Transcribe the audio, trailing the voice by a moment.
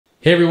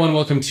Hey everyone,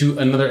 welcome to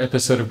another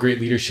episode of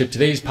Great Leadership.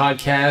 Today's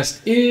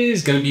podcast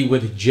is going to be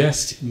with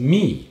just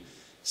me.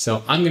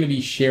 So I'm going to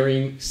be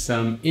sharing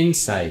some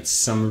insights,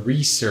 some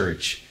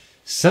research,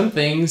 some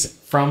things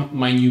from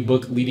my new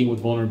book, Leading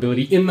with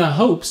Vulnerability, in the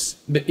hopes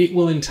that it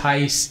will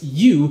entice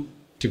you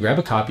to grab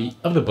a copy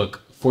of the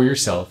book for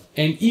yourself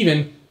and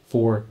even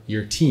for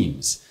your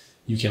teams.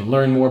 You can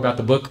learn more about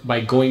the book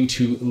by going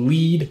to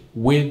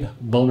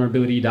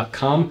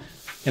leadwithvulnerability.com.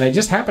 And I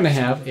just happen to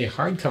have a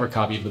hardcover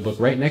copy of the book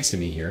right next to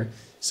me here.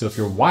 So if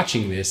you're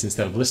watching this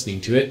instead of listening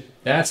to it,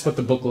 that's what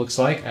the book looks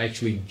like. I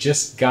actually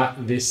just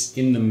got this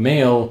in the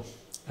mail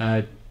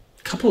a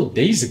couple of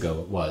days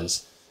ago, it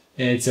was.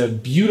 And it's a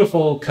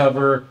beautiful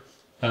cover.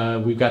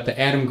 We've got the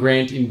Adam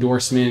Grant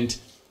endorsement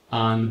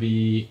on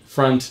the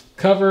front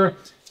cover.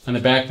 On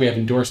the back, we have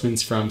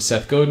endorsements from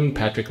Seth Godin,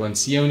 Patrick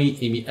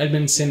Lencioni, Amy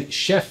Edmondson,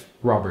 Chef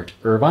Robert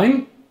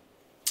Irvine,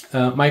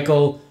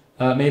 Michael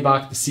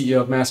Maybach, the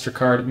CEO of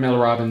MasterCard, Mel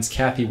Robbins,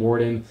 Kathy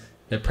Warden,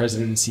 the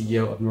president and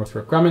CEO of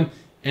Northrop Grumman,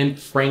 and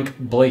Frank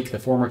Blake, the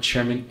former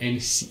chairman and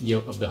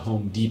CEO of the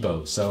Home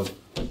Depot. So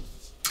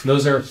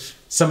those are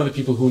some of the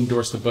people who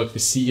endorsed the book. The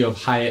CEO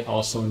of Hyatt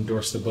also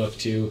endorsed the book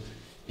too.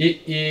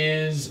 It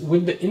is,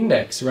 with the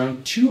index,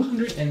 around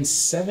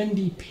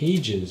 270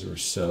 pages or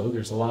so.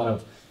 There's a lot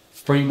of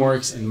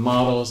frameworks and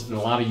models and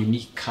a lot of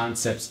unique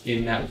concepts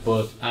in that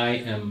book. I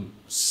am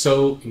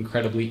so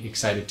incredibly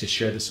excited to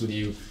share this with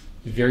you.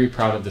 Very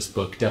proud of this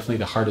book. Definitely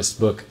the hardest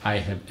book I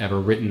have ever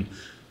written.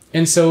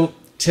 And so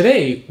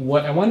today,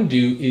 what I want to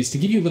do is to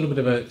give you a little bit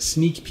of a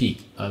sneak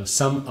peek of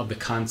some of the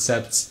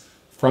concepts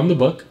from the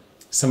book,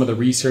 some of the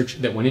research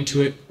that went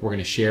into it. We're going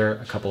to share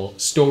a couple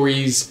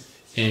stories,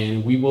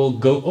 and we will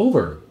go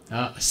over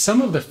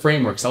some of the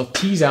frameworks. I'll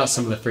tease out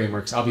some of the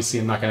frameworks. Obviously,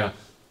 I'm not going to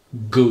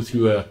go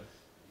through a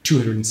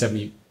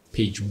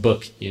 270-page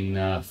book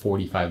in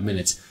 45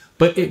 minutes,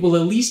 but it will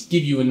at least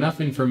give you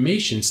enough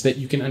information so that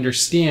you can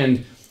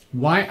understand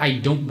why I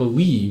don't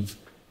believe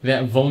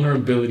that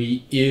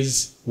vulnerability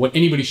is what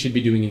anybody should be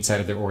doing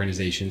inside of their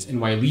organizations, and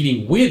why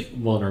leading with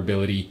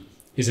vulnerability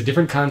is a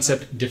different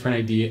concept, different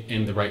idea,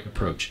 and the right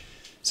approach.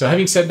 So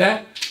having said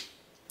that,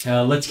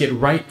 let's get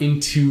right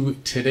into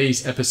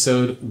today's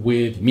episode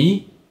with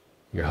me,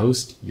 your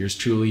host, yours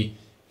truly,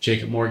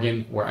 Jacob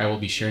Morgan, where I will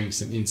be sharing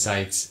some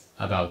insights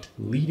about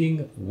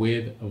leading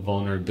with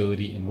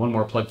vulnerability. And one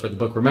more plug for the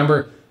book.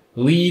 Remember,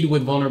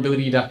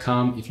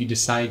 leadwithvulnerability.com if you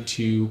decide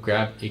to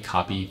grab a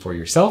copy for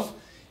yourself.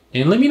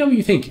 And let me know what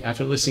you think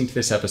after listening to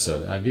this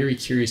episode. I'm very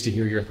curious to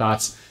hear your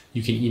thoughts.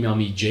 You can email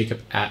me,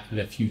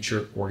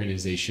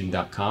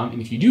 jacob@thefutureorganization.com. And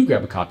if you do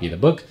grab a copy of the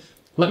book,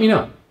 let me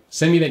know.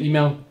 Send me that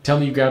email. Tell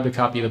me you grabbed a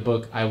copy of the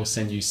book. I will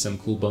send you some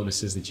cool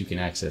bonuses that you can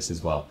access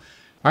as well.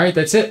 All right,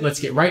 that's it.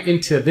 Let's get right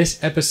into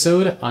this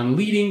episode on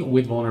leading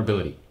with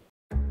vulnerability.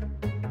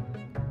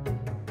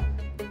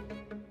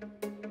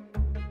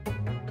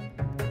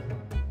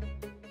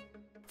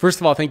 First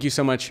of all, thank you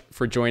so much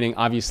for joining.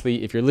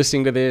 Obviously, if you're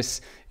listening to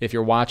this, if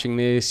you're watching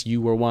this,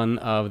 you were one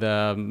of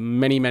the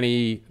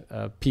many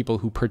people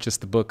who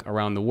purchased the book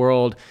around the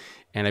world.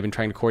 And I've been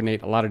trying to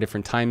coordinate a lot of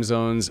different time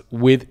zones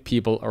with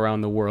people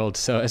around the world.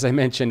 So as I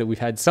mentioned, we've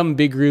had some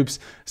big groups,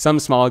 some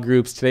small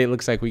groups. Today, it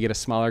looks like we get a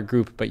smaller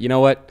group, but you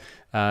know what?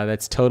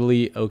 That's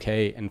totally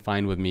okay and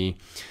fine with me.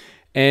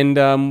 And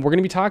we're going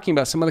to be talking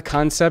about some of the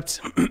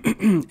concepts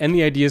and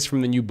the ideas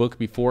from the new book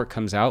before it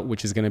comes out,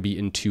 which is going to be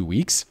in 2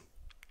 weeks.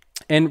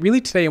 And really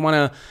today I want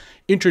to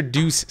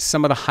introduce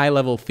some of the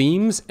high-level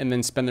themes and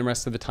then spend the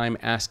rest of the time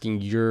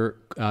answering your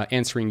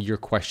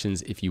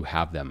questions if you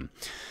have them.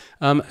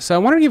 So I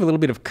want to give a little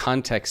bit of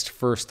context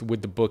first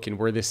with the book and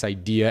where this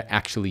idea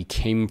actually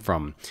came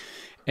from.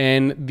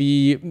 And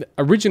the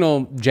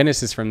original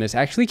genesis from this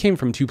actually came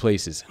from two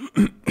places.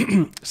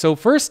 So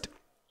first,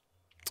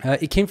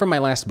 it came from my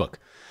last book.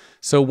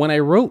 So when I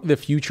wrote The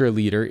Future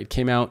Leader, it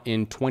came out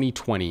in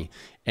 2020.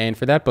 And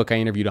for that book, I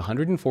interviewed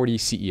 140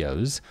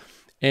 CEOs.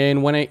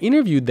 And when I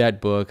interviewed that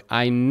book,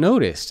 I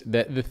noticed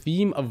that the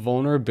theme of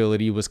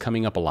vulnerability was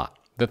coming up a lot.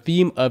 The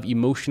theme of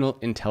emotional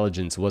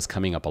intelligence was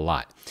coming up a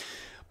lot.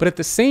 But at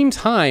the same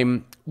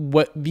time,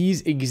 what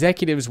these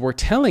executives were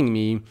telling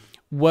me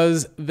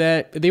was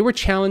that they were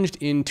challenged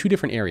in two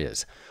different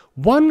areas.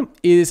 One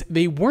is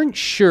they weren't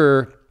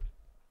sure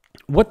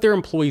what their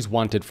employees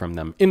wanted from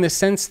them, in the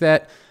sense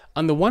that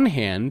on the one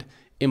hand,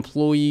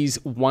 employees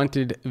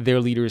wanted their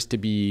leaders to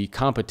be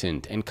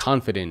competent and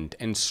confident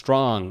and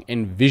strong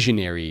and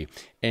visionary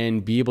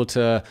and be able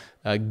to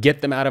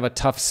get them out of a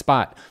tough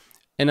spot.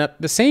 And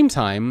at the same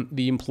time,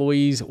 the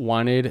employees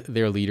wanted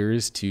their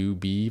leaders to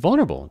be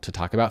vulnerable, to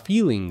talk about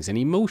feelings and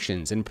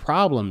emotions and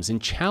problems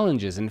and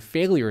challenges and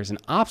failures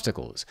and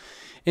obstacles.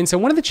 And so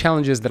one of the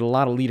challenges that a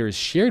lot of leaders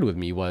shared with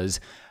me was,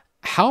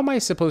 how am I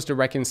supposed to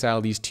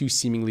reconcile these two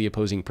seemingly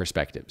opposing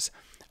perspectives?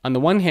 On the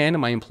one hand,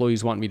 my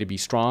employees want me to be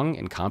strong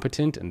and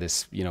competent and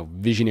this,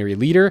 visionary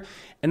leader.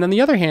 And on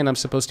the other hand, I'm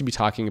supposed to be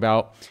talking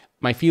about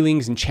my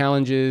feelings and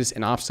challenges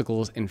and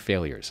obstacles and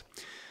failures.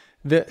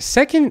 The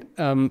second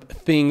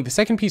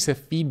piece of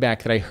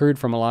feedback that I heard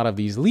from a lot of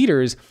these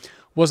leaders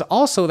was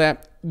also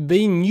that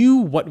they knew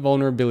what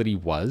vulnerability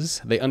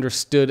was. They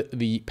understood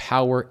the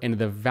power and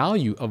the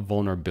value of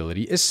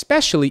vulnerability,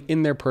 especially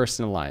in their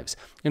personal lives.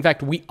 In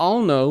fact, we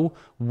all know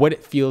what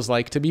it feels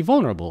like to be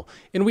vulnerable.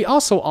 And we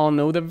also all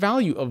know the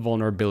value of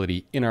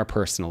vulnerability in our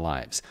personal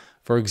lives.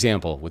 For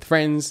example, with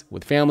friends,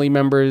 with family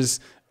members,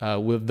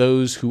 with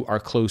those who are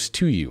close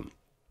to you.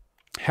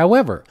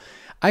 However,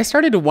 I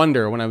started to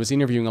wonder when I was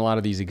interviewing a lot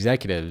of these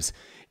executives,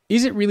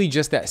 is it really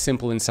just that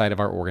simple inside of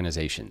our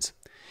organizations?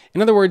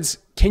 In other words,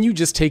 can you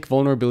just take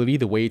vulnerability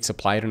the way it's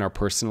applied in our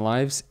personal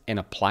lives and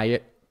apply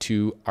it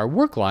to our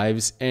work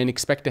lives and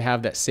expect to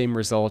have that same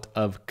result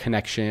of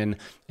connection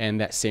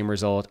and that same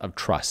result of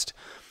trust?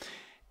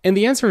 And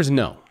the answer is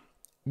no,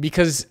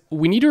 because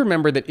we need to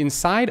remember that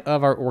inside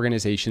of our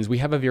organizations, we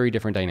have a very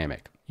different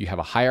dynamic. You have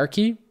a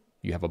hierarchy,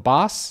 you have a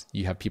boss,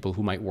 you have people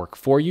who might work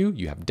for you,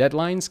 you have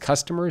deadlines,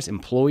 customers,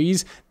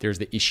 employees, there's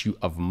the issue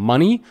of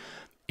money.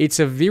 It's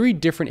a very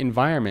different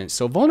environment.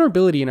 So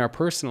vulnerability in our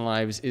personal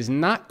lives is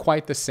not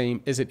quite the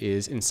same as it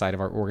is inside of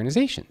our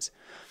organizations.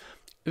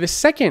 The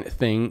second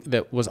thing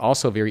that was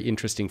also very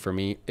interesting for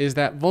me is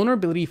that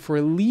vulnerability for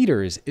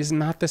leaders is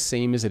not the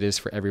same as it is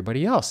for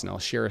everybody else. And I'll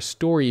share a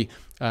story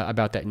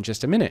about that in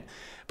just a minute.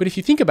 But if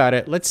you think about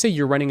it, let's say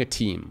you're running a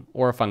team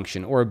or a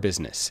function or a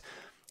business.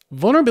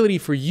 Vulnerability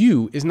for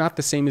you is not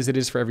the same as it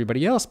is for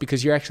everybody else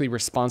because you're actually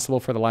responsible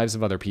for the lives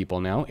of other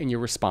people now, and you're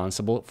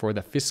responsible for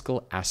the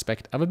fiscal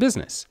aspect of a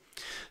business.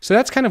 So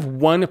that's kind of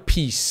one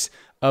piece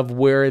of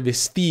where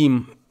this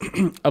theme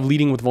of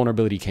leading with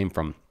vulnerability came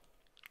from.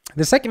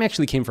 The second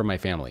actually came from my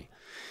family.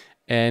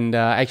 And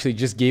I actually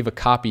just gave a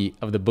copy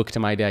of the book to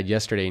my dad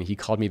yesterday, and he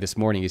called me this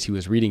morning as he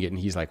was reading it, and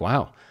he's like,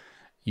 wow,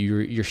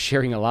 you're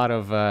sharing a lot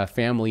of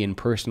family and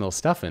personal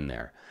stuff in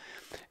there.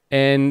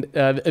 And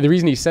the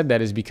reason he said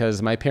that is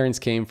because my parents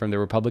came from the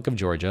Republic of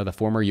Georgia, the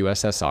former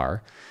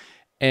USSR.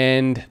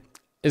 And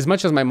as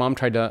much as my mom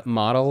tried to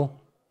model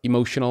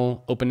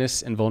emotional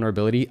openness and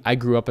vulnerability, I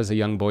grew up as a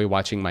young boy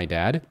watching my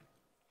dad.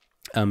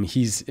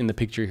 He's in the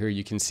picture here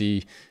you can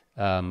see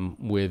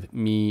with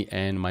me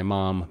and my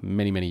mom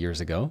many, many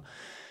years ago.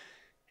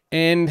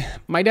 And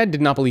my dad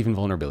did not believe in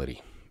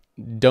vulnerability.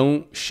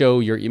 Don't show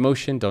your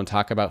emotion. Don't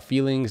talk about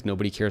feelings.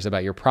 Nobody cares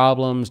about your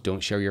problems. Don't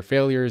share your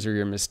failures or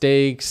your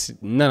mistakes.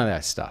 None of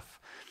that stuff.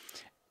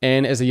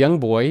 And as a young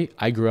boy,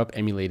 I grew up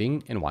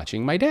emulating and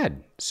watching my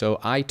dad. So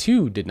I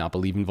too did not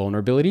believe in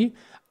vulnerability.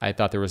 I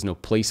thought there was no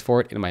place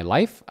for it in my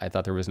life. I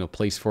thought there was no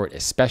place for it,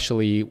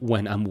 especially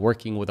when I'm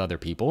working with other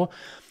people.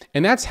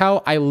 And that's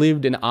how I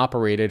lived and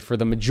operated for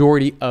the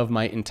majority of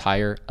my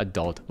entire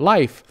adult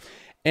life.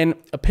 And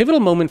a pivotal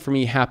moment for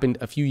me happened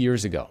a few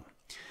years ago.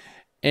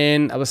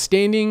 And I was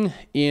standing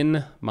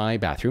in my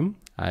bathroom.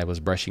 I was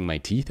brushing my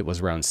teeth. It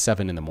was around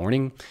 7 in the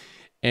morning.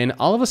 And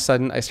all of a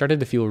sudden, I started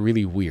to feel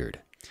really weird.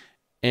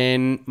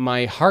 And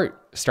my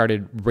heart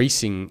started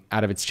racing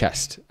out of its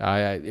chest.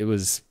 It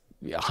was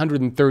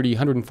 130,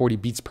 140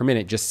 beats per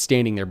minute just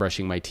standing there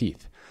brushing my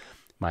teeth.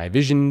 My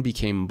vision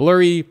became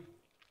blurry.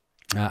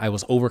 I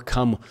was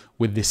overcome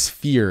with this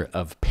fear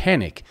of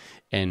panic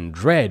and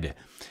dread.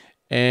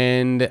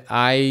 And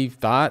I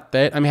thought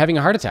that I'm having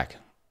a heart attack.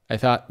 I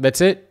thought, that's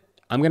it.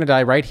 I'm going to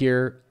die right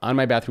here on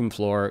my bathroom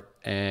floor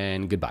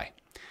and goodbye.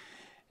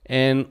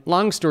 And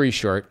long story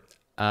short,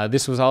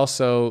 this was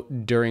also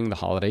during the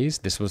holidays.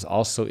 This was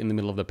also in the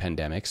middle of the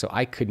pandemic. So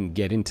I couldn't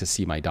get in to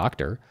see my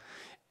doctor.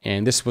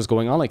 And this was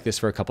going on like this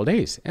for a couple of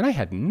days. And I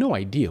had no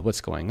idea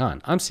what's going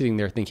on. I'm sitting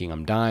there thinking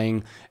I'm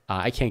dying.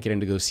 I can't get in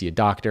to go see a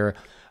doctor.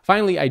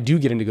 Finally, I do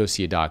get in to go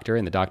see a doctor.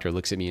 And the doctor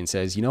looks at me and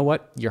says, you know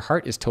what? Your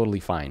heart is totally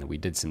fine. We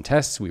did some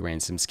tests. We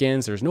ran some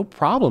scans. There's no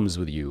problems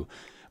with you.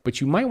 But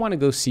you might want to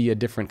go see a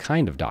different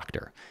kind of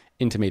doctor,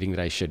 intimating that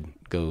I should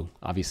go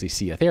obviously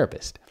see a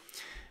therapist.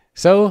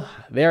 So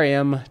there I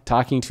am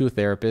talking to a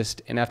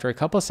therapist. And after a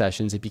couple of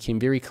sessions, it became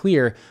very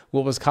clear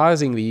what was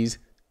causing these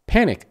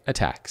panic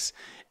attacks.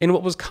 And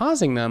what was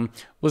causing them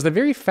was the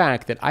very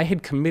fact that I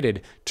had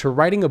committed to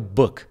writing a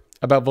book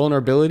about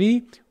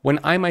vulnerability when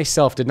I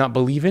myself did not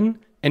believe in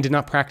and did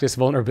not practice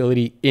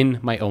vulnerability in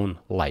my own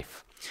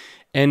life.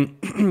 And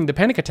the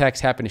panic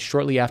attacks happened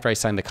shortly after I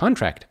signed the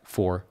contract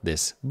for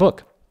this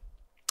book.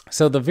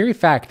 So the very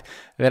fact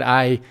that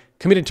I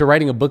committed to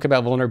writing a book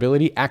about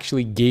vulnerability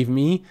actually gave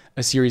me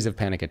a series of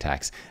panic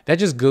attacks. That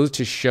just goes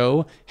to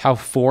show how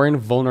foreign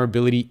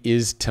vulnerability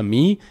is to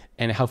me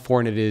and how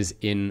foreign it is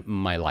in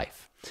my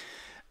life.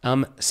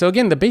 So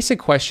again, the basic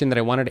question that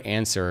I wanted to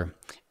answer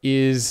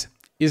is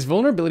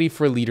vulnerability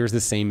for leaders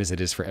the same as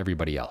it is for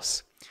everybody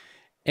else?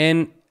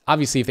 And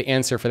obviously, if the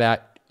answer for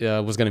that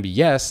was going to be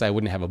yes, I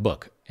wouldn't have a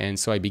book. And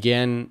so I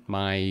began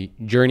my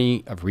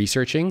journey of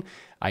researching.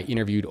 I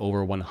interviewed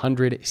over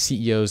 100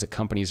 CEOs at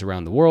companies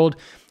around the world.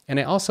 And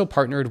I also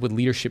partnered with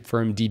leadership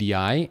firm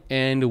DDI,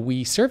 and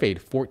we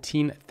surveyed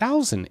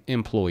 14,000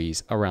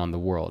 employees around the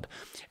world.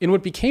 And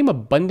what became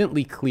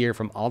abundantly clear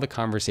from all the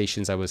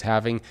conversations I was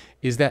having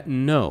is that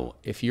no,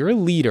 if you're a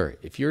leader,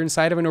 if you're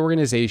inside of an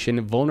organization,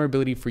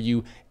 vulnerability for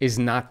you is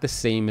not the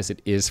same as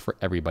it is for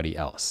everybody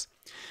else.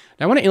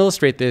 Now, I want to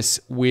illustrate this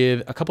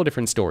with a couple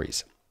different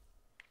stories.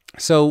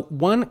 So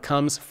one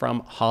comes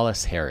from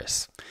Hollis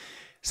Harris.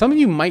 Some of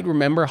you might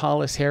remember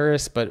Hollis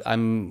Harris, but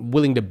I'm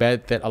willing to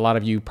bet that a lot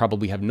of you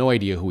probably have no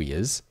idea who he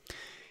is.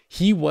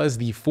 He was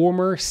the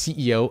former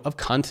CEO of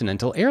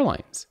Continental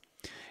Airlines.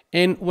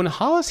 And when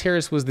Hollis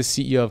Harris was the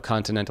CEO of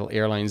Continental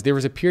Airlines, there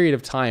was a period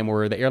of time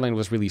where the airline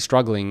was really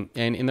struggling.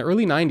 And in the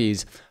early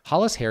 90s,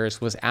 Hollis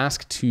Harris was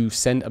asked to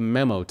send a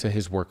memo to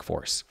his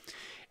workforce.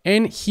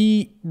 And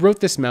he wrote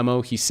this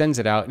memo, he sends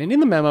it out, and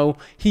in the memo,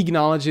 he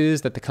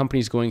acknowledges that the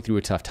company is going through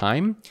a tough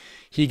time.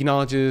 He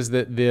acknowledges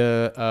that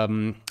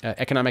the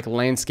economic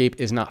landscape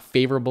is not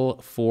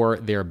favorable for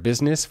their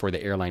business, for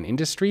the airline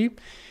industry.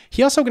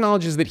 He also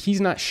acknowledges that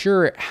he's not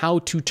sure how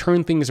to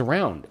turn things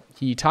around.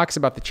 He talks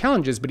about the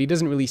challenges, but he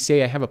doesn't really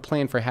say, I have a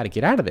plan for how to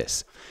get out of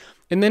this.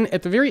 And then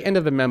at the very end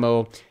of the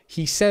memo,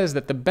 he says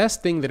that the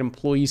best thing that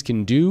employees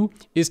can do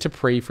is to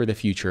pray for the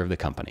future of the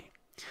company.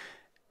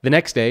 The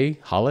next day,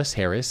 Hollis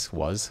Harris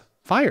was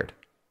fired.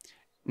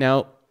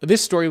 Now,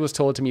 this story was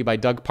told to me by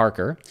Doug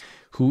Parker,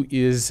 who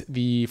is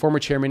the former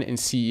chairman and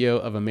CEO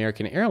of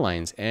American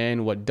Airlines.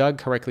 And what Doug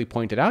correctly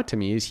pointed out to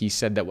me is he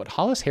said that what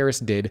Hollis Harris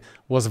did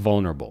was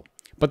vulnerable,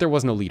 but there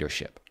was no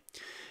leadership.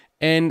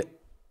 And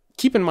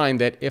keep in mind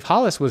that if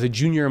Hollis was a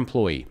junior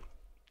employee,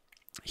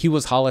 he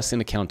was Hollis in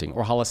accounting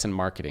or Hollis in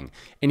marketing,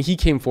 and he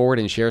came forward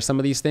and shared some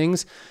of these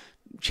things,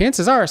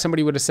 chances are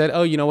somebody would have said,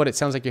 oh, you know what? It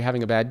sounds like you're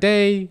having a bad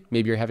day.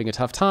 Maybe you're having a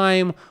tough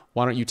time.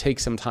 Why don't you take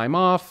some time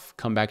off,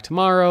 come back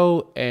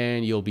tomorrow,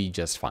 and you'll be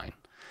just fine.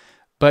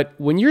 But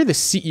when you're the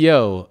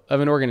CEO of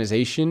an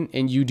organization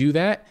and you do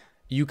that,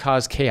 you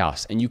cause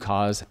chaos and you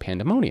cause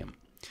pandemonium.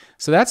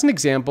 So that's an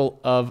example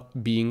of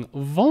being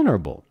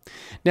vulnerable.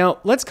 Now,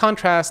 let's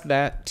contrast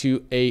that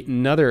to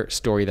another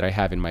story that I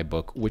have in my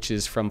book, which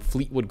is from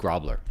Fleetwood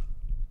Grobler.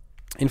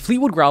 In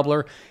Fleetwood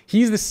Grobler,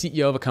 he's the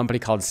CEO of a company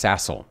called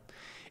Sasol.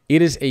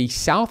 It is a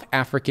South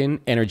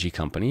African energy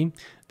company.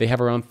 They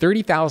have around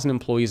 30,000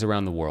 employees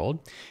around the world.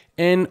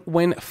 And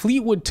when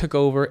Fleetwood took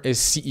over as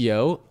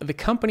CEO, the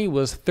company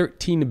was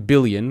 $13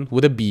 billion,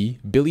 with a B,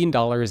 billion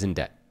dollars in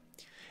debt.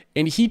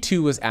 And he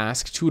too was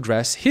asked to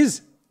address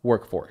his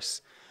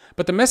workforce.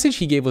 But the message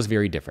he gave was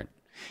very different.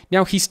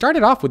 Now, he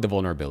started off with the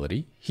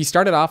vulnerability. He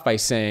started off by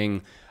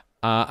saying,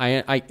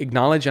 I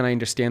acknowledge and I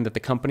understand that the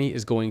company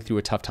is going through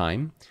a tough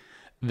time,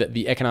 that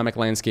the economic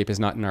landscape is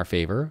not in our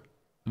favor,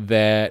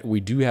 that we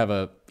do have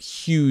a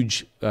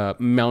huge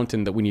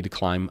mountain that we need to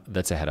climb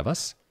that's ahead of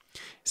us.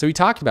 So he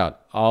talked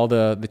about all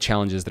the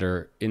challenges that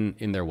are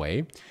in their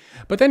way.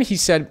 But then he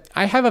said,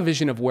 I have a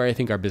vision of where I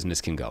think our business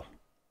can go.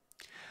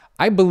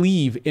 I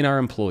believe in our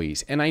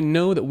employees, and I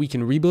know that we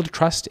can rebuild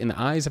trust in the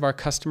eyes of our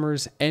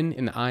customers and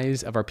in the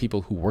eyes of our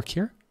people who work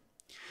here.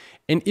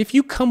 And if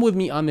you come with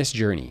me on this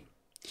journey,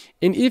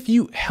 and if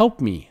you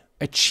help me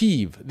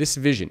achieve this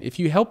vision, if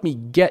you help me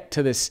get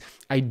to this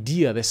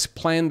idea, this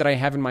plan that I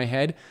have in my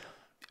head,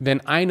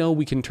 then I know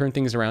we can turn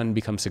things around and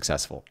become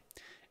successful.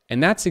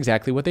 And that's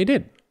exactly what they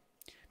did.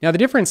 Now, the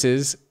difference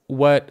is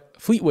what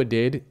Fleetwood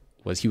did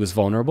was he was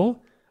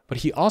vulnerable, but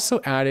he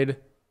also added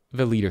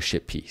the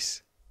leadership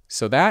piece.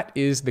 So that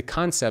is the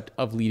concept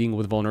of leading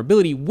with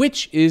vulnerability,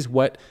 which is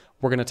what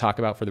we're going to talk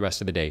about for the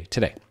rest of the day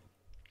today.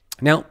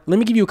 Now, let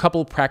me give you a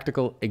couple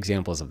practical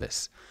examples of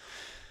this.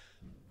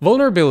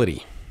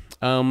 Vulnerability.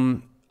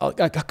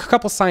 A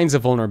couple signs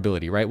of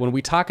vulnerability, right? When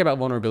we talk about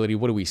vulnerability,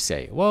 what do we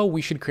say? Well,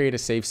 we should create a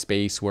safe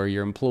space where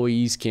your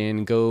employees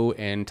can go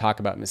and talk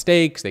about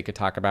mistakes. They could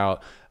talk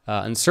about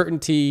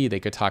uncertainty.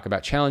 They could talk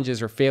about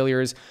challenges or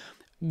failures.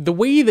 The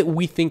way that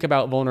we think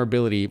about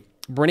vulnerability,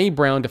 Brené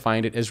Brown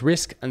defined it as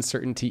risk,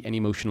 uncertainty, and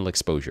emotional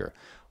exposure.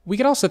 We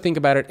could also think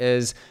about it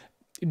as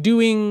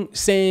doing,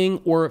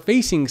 saying, or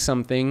facing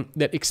something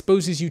that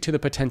exposes you to the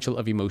potential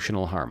of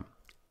emotional harm.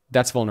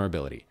 That's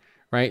vulnerability,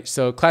 right?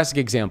 So classic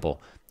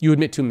example, you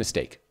admit to a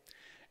mistake.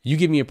 You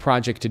give me a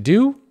project to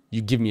do,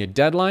 you give me a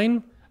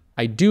deadline,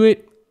 I do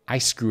it, I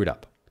screw it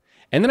up.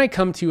 And then I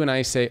come to you and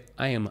I say,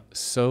 I am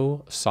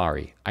so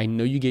sorry. I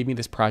know you gave me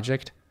this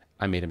project,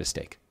 I made a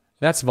mistake.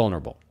 That's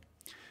vulnerable.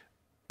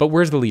 But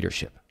where's the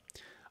leadership?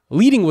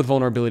 Leading with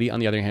vulnerability,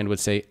 on the other hand, would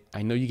say,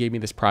 I know you gave me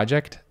this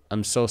project.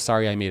 I'm so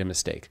sorry I made a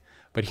mistake.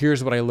 But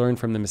here's what I learned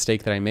from the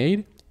mistake that I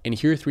made. And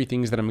here are 3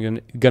 things that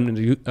I'm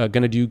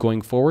gonna do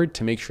going forward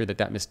to make sure that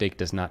that mistake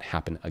does not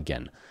happen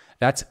again.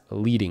 That's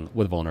leading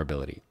with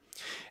vulnerability.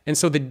 And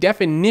so the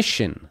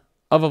definition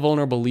of a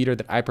vulnerable leader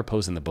that I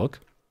propose in the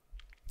book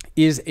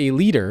is a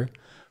leader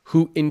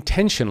who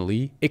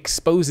intentionally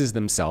exposes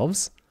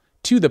themselves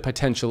to the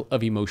potential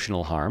of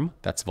emotional harm,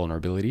 that's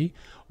vulnerability,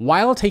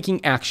 while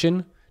taking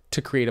action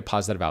to create a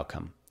positive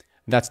outcome.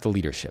 That's the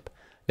leadership.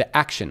 The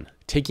action,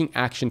 taking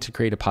action to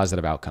create a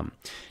positive outcome.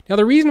 Now,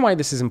 the reason why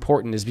this is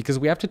important is because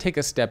we have to take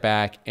a step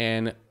back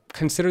and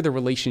consider the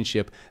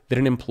relationship that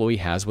an employee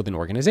has with an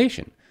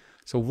organization.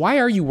 So why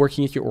are you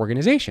working at your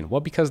organization?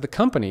 Well, because the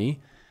company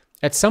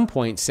at some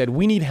point said,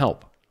 we need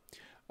help.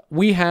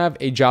 We have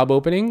a job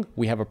opening,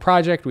 we have a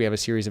project, we have a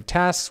series of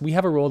tasks, we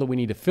have a role that we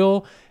need to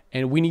fill,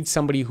 and we need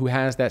somebody who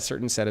has that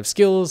certain set of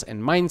skills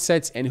and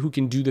mindsets and who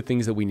can do the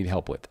things that we need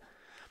help with.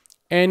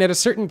 And at a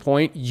certain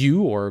point,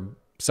 you or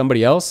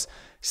somebody else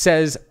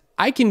says,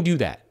 I can do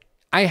that.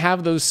 I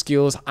have those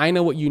skills. I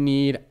know what you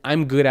need.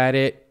 I'm good at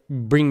it.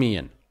 Bring me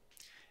in.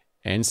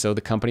 And so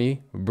the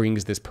company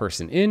brings this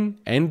person in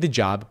and the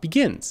job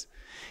begins.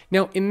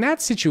 Now, in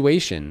that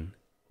situation,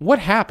 what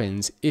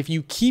happens if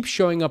you keep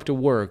showing up to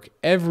work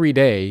every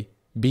day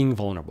being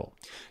vulnerable?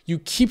 You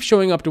keep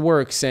showing up to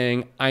work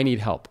saying, I need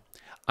help.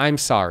 I'm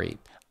sorry.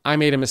 I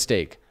made a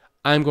mistake.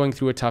 I'm going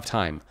through a tough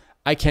time.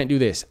 I can't do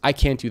this. I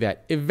can't do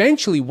that.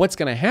 Eventually, what's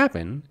going to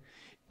happen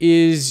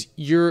is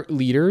your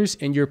leaders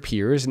and your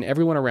peers and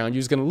everyone around you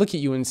is going to look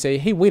at you and say,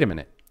 hey, wait a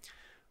minute.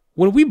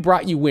 When we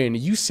brought you in,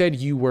 you said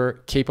you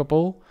were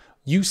capable.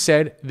 You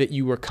said that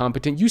you were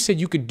competent. You said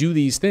you could do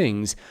these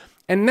things.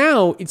 And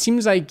now it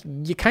seems like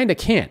you kind of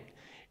can't.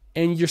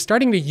 And you're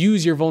starting to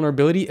use your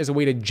vulnerability as a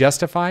way to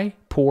justify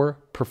poor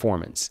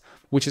performance,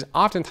 which is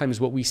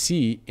oftentimes what we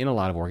see in a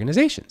lot of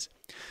organizations.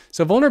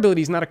 So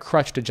vulnerability is not a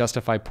crutch to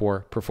justify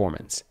poor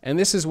performance. And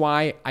this is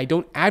why I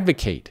don't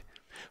advocate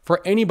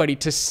for anybody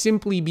to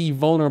simply be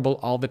vulnerable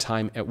all the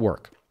time at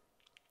work.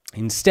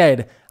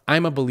 Instead,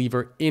 I'm a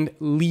believer in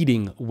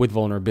leading with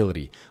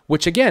vulnerability,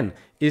 which again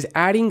is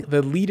adding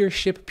the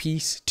leadership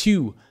piece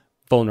to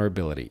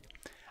vulnerability.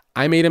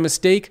 I made a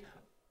mistake,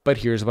 but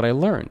here's what I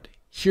learned.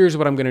 Here's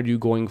what I'm going to do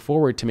going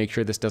forward to make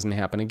sure this doesn't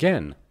happen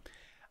again.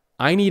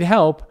 I need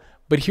help,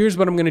 but here's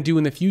what I'm going to do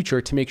in the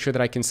future to make sure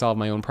that I can solve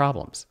my own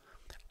problems.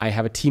 I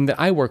have a team that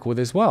I work with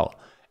as well.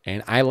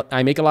 And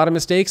I make a lot of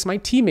mistakes. My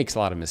team makes a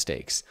lot of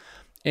mistakes.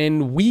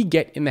 And we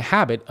get in the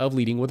habit of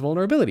leading with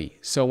vulnerability.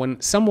 So when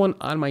someone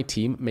on my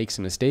team makes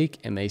a mistake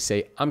and they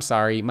say, I'm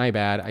sorry, my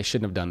bad, I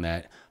shouldn't have done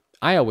that,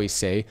 I always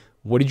say,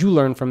 what did you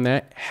learn from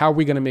that? How are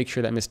we going to make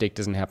sure that mistake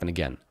doesn't happen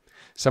again?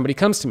 Somebody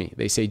comes to me,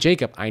 they say,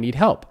 Jacob, I need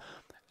help.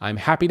 I'm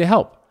happy to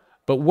help.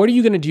 But what are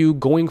you going to do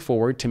going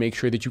forward to make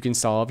sure that you can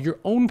solve your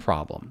own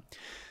problem?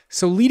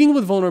 So leading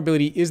with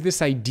vulnerability is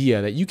this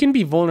idea that you can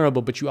be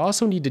vulnerable, but you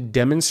also need to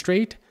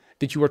demonstrate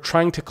that you are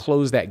trying to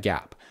close that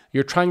gap.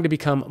 You're trying to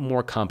become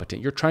more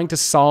competent. You're trying to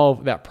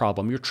solve that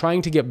problem. You're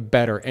trying to get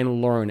better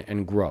and learn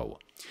and grow.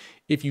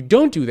 If you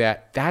don't do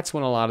that, that's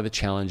when a lot of the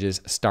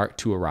challenges start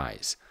to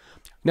arise.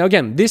 Now,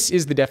 again, this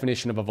is the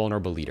definition of a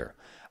vulnerable leader.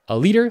 A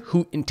leader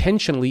who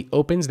intentionally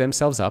opens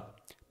themselves up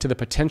to the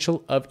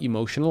potential of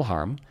emotional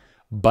harm,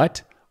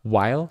 but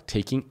while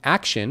taking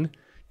action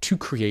to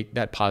create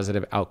that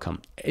positive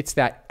outcome. It's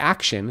that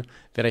action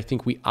that I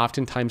think we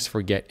oftentimes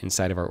forget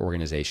inside of our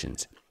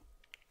organizations.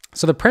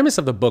 So the premise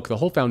of the book, the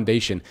whole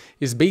foundation,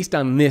 is based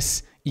on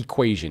this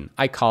equation.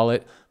 I call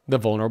it the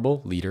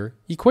vulnerable leader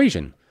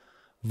equation.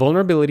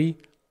 Vulnerability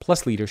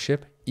plus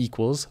leadership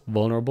equals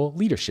vulnerable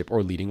leadership,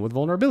 or leading with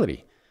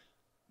vulnerability.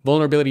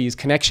 Vulnerability is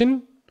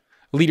connection.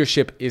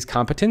 Leadership is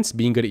competence,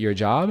 being good at your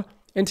job.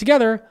 And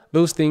together,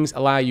 those things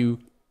allow you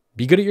to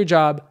be good at your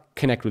job,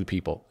 connect with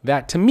people.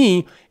 That, to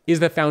me, is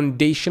the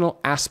foundational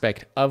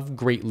aspect of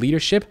great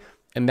leadership.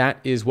 And that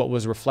is what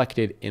was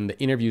reflected in the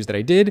interviews that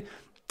I did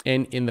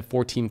and in the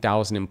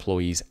 14,000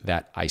 employees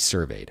that I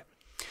surveyed.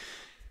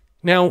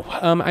 Now,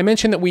 I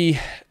mentioned that we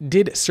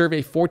did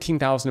survey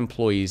 14,000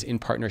 employees in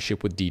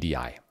partnership with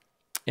DDI.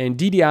 And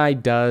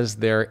DDI does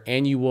their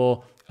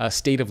annual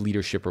State of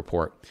Leadership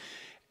report.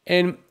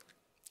 And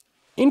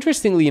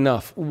interestingly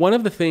enough, one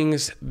of the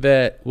things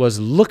that was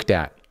looked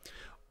at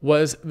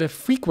was the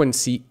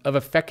frequency of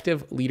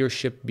effective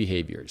leadership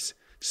behaviors.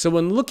 So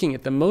when looking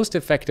at the most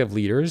effective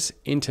leaders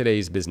in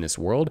today's business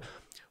world,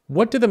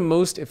 what do the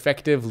most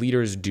effective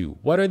leaders do?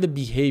 What are the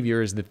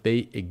behaviors that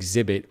they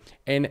exhibit,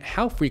 and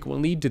how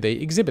frequently do they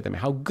exhibit them?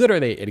 How good are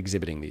they at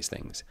exhibiting these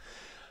things?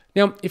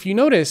 Now, if you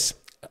notice,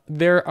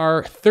 there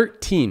are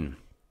 13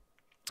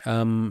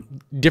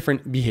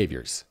 different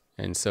behaviors.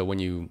 And so when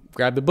you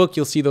grab the book,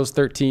 you'll see those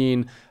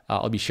 13.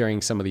 I'll be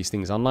sharing some of these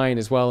things online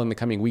as well in the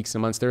coming weeks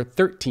and months. There are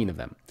 13 of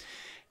them.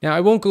 Now,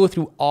 I won't go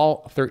through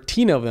all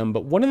 13 of them,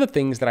 but one of the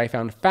things that I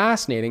found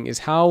fascinating is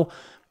how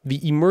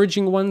the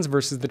emerging ones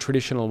versus the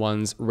traditional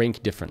ones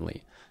rank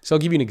differently. So I'll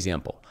give you an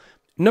example.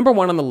 Number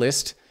one on the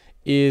list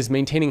is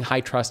maintaining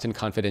high trust and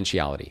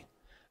confidentiality.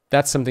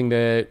 That's something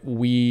that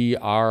we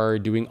are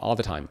doing all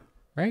the time,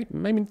 right? I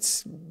mean,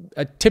 it's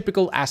a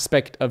typical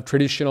aspect of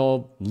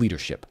traditional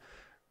leadership.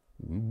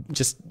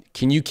 Just,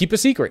 can you keep a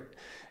secret?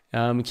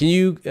 Can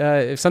you,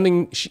 if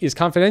something is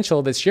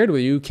confidential that's shared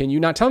with you, can you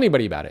not tell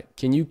anybody about it?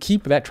 Can you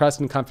keep that trust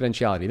and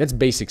confidentiality? That's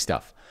basic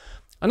stuff.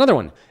 Another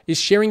one is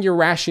sharing your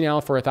rationale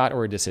for a thought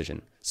or a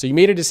decision. So you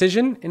made a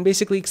decision and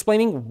basically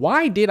explaining,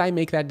 why did I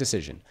make that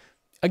decision?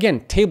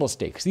 Again, table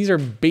stakes. These are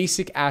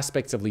basic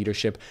aspects of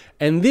leadership.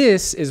 And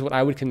this is what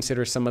I would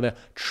consider some of the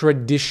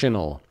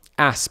traditional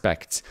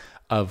aspects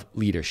of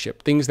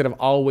leadership, things that have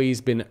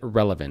always been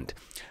relevant.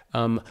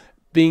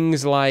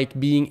 Things like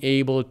being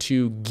able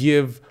to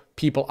give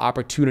people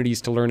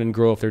opportunities to learn and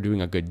grow if they're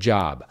doing a good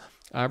job,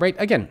 right?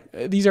 Again,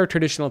 these are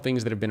traditional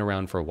things that have been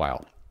around for a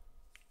while.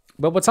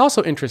 But what's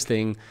also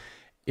interesting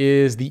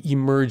is the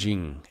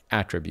emerging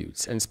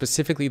attributes, and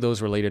specifically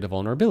those related to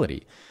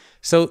vulnerability.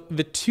 So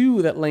the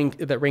two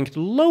that ranked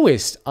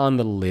lowest on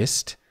the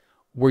list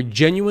were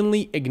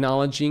genuinely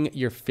acknowledging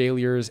your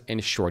failures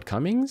and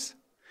shortcomings,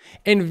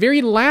 And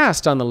very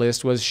last on the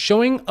list was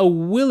showing a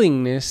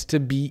willingness to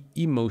be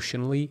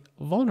emotionally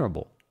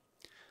vulnerable.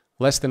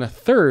 Less than a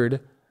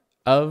third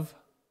of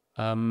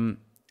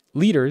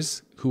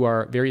leaders who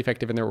are very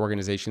effective in their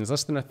organizations,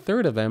 less than a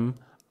third of them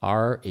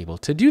are able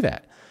to do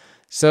that.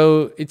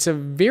 So it's a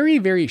very,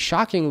 very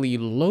shockingly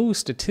low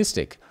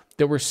statistic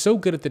that we're so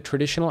good at the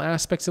traditional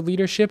aspects of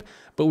leadership,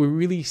 but we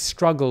really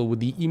struggle with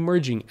the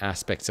emerging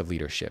aspects of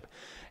leadership.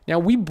 Now,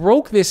 we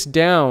broke this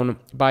down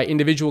by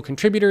individual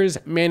contributors,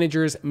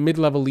 managers,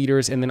 mid-level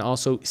leaders, and then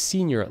also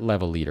senior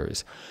level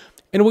leaders.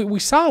 And what we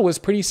saw was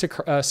pretty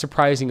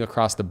surprising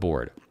across the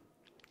board.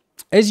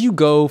 As you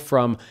go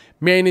from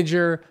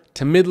manager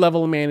to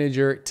mid-level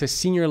manager to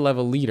senior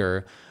level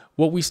leader,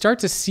 what we start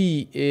to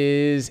see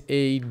is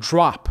a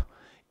drop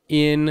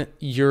in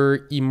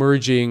your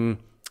emerging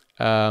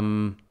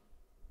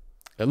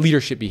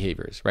leadership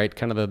behaviors, right?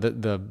 Kind of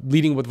the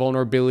leading with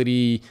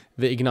vulnerability,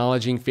 the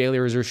acknowledging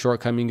failures or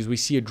shortcomings. We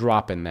see a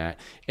drop in that.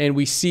 And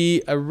we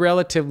see a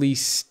relatively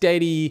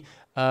steady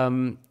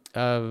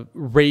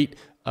rate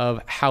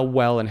of how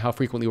well and how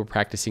frequently we're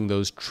practicing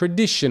those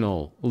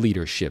traditional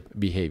leadership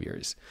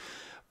behaviors.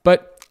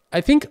 But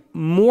I think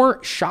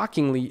more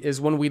shockingly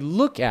is when we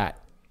look at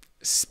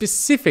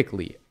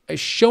specifically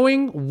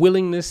showing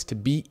willingness to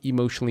be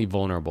emotionally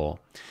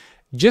vulnerable,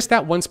 just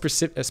that one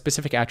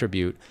specific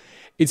attribute.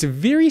 It's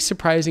very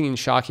surprising and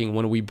shocking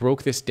when we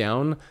broke this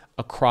down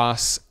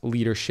across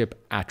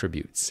leadership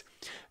attributes.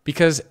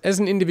 Because as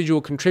an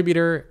individual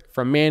contributor,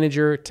 from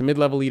manager to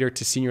mid-level leader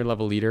to senior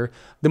level leader,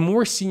 the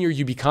more senior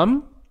you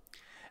become,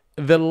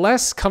 the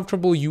less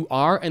comfortable you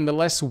are and the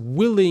less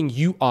willing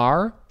you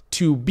are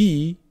to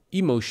be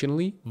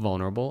emotionally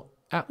vulnerable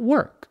at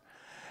work.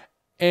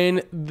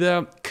 And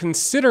the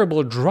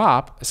considerable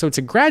drop, so it's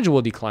a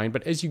gradual decline,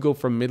 but as you go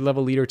from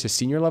mid-level leader to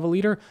senior level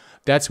leader,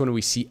 that's when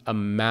we see a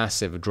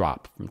massive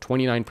drop from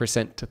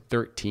 29% to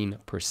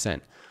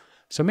 13%.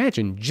 So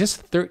imagine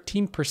just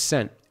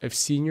 13% of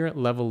senior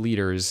level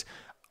leaders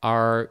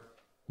are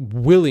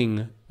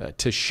willing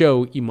to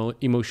show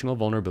emotional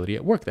vulnerability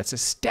at work. That's a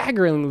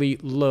staggeringly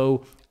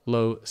low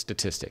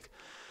statistic.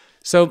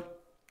 So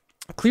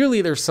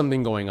clearly there's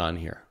something going on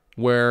here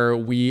where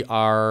we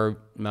are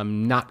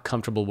not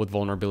comfortable with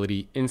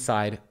vulnerability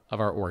inside of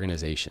our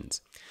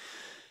organizations.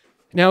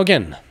 Now,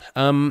 again,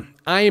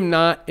 I am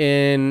not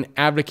an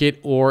advocate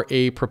or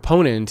a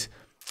proponent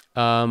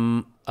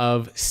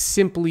of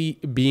simply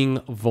being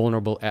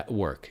vulnerable at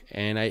work.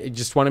 And I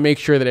just want to make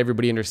sure that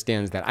everybody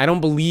understands that. I don't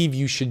believe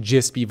you should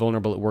just be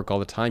vulnerable at work all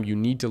the time. You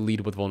need to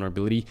lead with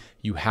vulnerability.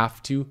 You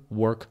have to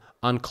work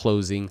on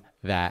closing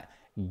that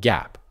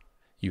gap.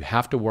 You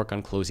have to work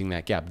on closing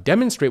that gap.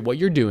 Demonstrate what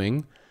you're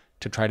doing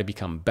to try to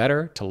become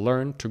better, to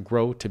learn, to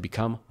grow, to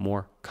become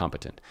more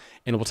competent.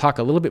 And we'll talk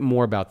a little bit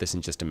more about this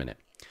in just a minute.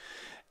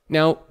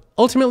 Now,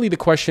 ultimately, the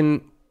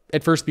question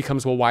at first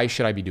becomes, well, why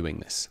should I be doing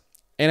this?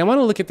 And I want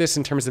to look at this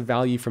in terms of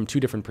value from two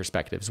different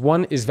perspectives.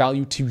 One is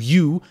value to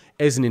you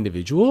as an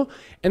individual,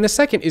 and the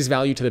second is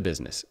value to the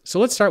business. So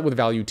let's start with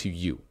value to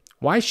you.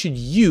 Why should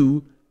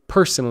you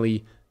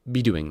personally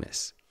be doing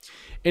this?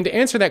 And to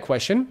answer that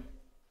question,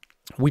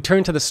 we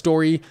turn to the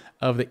story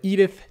of the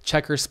Edith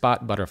checker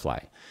spot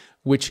butterfly,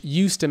 which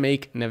used to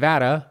make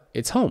Nevada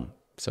its home.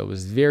 So it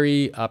was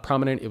very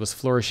prominent. It was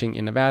flourishing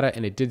in Nevada,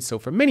 and it did so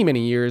for many,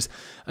 many years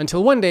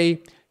until one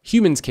day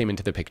humans came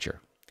into the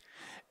picture.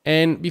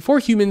 And before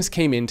humans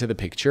came into the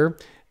picture,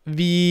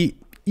 the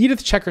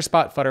Edith checker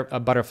spot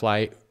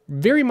butterfly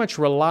very much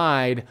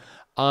relied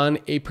on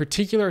a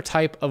particular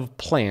type of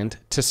plant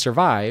to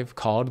survive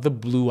called the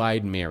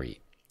blue-eyed Mary.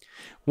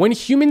 When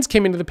humans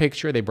came into the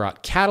picture, they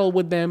brought cattle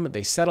with them,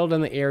 they settled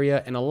in the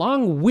area, and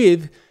along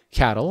with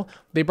cattle,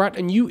 they brought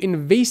a new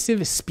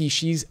invasive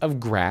species of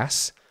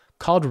grass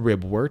called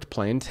ribwort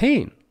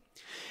plantain.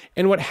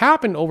 And what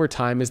happened over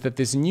time is that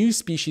this new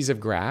species of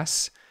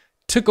grass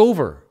took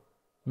over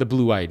the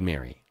blue-eyed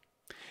Mary.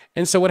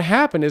 And so what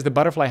happened is the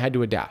butterfly had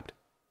to adapt.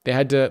 They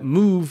had to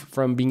move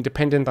from being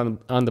dependent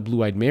on the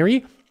blue-eyed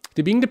Mary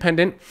to being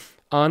dependent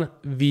on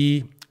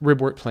the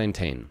ribwort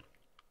plantain.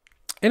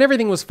 And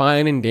everything was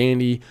fine and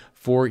dandy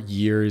for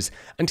years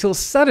until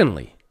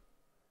suddenly,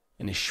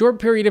 in a short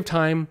period of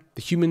time,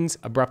 the humans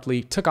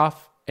abruptly took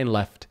off and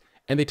left,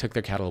 and they took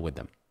their cattle with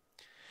them.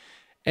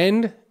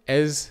 And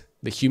as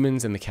the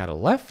humans and the cattle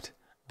left,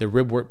 the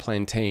ribwort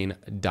plantain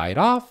died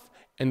off,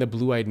 and the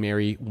blue-eyed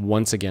Mary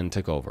once again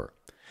took over.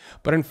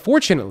 But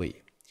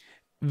unfortunately,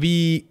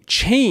 the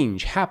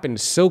change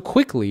happened so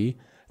quickly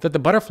that the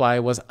butterfly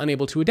was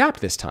unable to adapt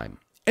this time,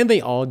 and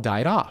they all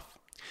died off.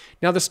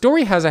 Now, the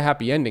story has a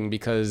happy ending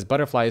because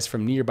butterflies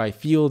from nearby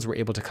fields were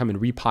able to come and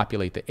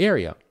repopulate the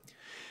area.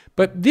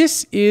 But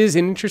this is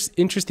an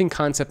interesting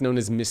concept known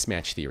as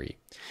mismatch theory.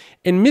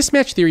 And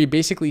mismatch theory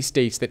basically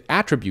states that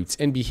attributes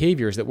and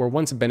behaviors that were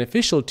once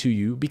beneficial to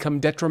you become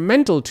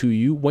detrimental to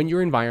you when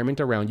your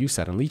environment around you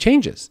suddenly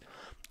changes.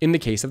 In the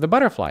case of the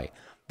butterfly,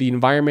 the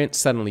environment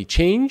suddenly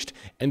changed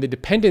and the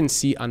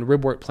dependency on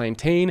ribwort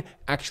plantain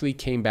actually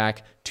came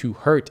back to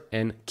hurt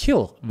and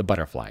kill the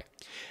butterfly.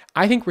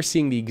 I think we're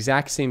seeing the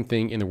exact same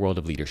thing in the world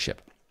of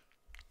leadership.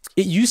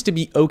 It used to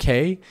be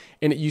okay,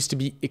 and it used to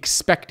be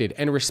expected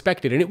and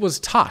respected, and it was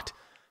taught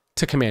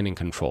to command and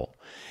control.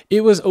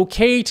 It was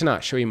okay to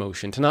not show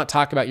emotion, to not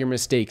talk about your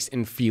mistakes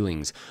and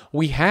feelings.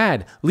 We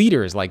had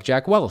leaders like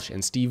Jack Welch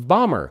and Steve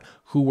Ballmer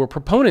who were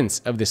proponents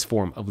of this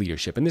form of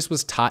leadership, and this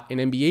was taught in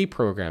MBA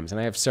programs. And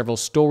I have several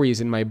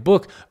stories in my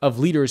book of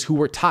leaders who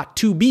were taught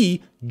to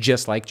be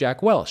just like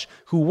Jack Welch,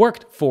 who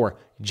worked for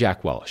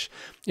Jack Welch.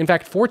 In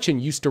fact, Fortune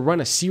used to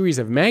run a series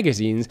of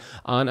magazines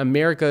on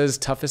America's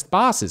toughest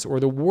bosses or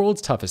the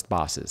world's toughest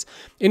bosses.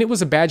 And it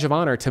was a badge of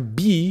honor to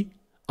be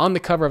on the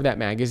cover of that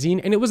magazine,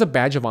 and it was a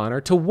badge of honor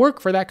to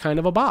work for that kind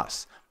of a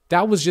boss.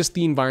 That was just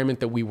the environment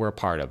that we were a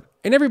part of.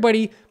 And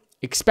everybody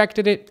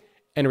expected it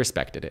and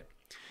respected it.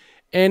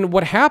 And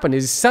what happened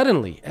is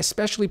suddenly,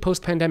 especially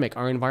post-pandemic,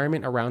 our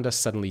environment around us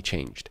suddenly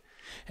changed.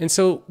 And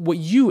so what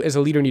you as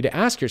a leader need to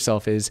ask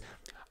yourself is,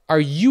 are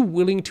you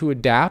willing to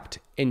adapt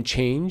and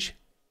change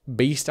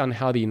based on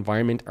how the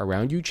environment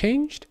around you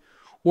changed?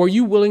 Or are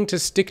you willing to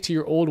stick to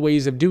your old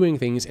ways of doing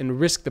things and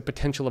risk the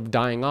potential of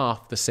dying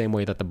off the same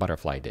way that the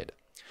butterfly did?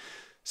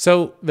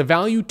 So the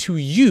value to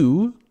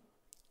you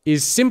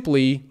is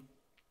simply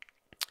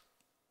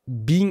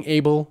being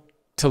able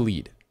to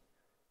lead,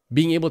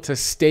 being able to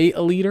stay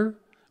a leader,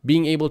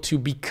 being able to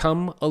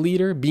become a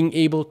leader, being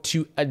able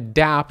to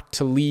adapt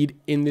to lead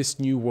in this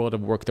new world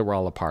of work that we're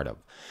all a part of.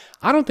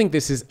 I don't think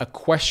this is a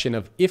question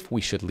of if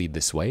we should lead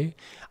this way.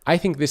 I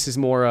think this is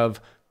more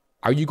of,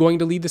 are you going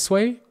to lead this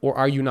way or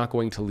are you not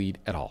going to lead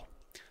at all?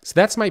 So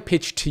that's my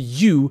pitch to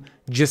you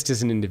just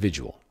as an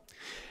individual.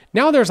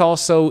 Now there's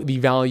also the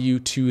value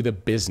to the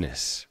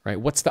business, right?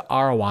 What's the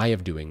ROI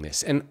of doing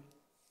this? And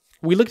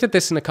we looked at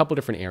this in a couple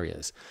different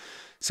areas.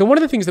 So one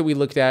of the things that we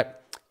looked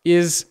at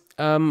is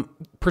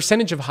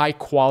percentage of high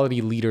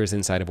quality leaders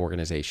inside of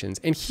organizations.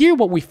 And here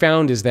what we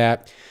found is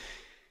that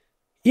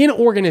in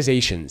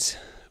organizations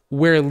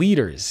where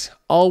leaders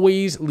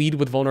always lead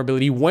with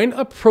vulnerability when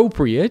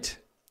appropriate,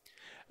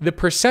 the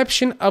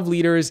perception of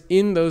leaders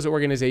in those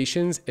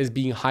organizations as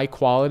being high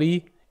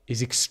quality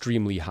is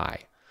extremely high.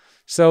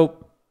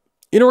 So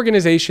in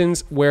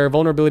organizations where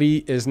vulnerability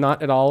is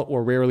not at all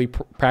or rarely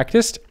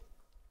practiced,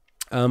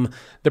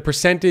 the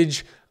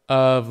percentage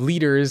of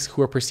leaders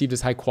who are perceived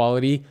as high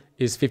quality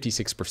is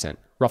 56%,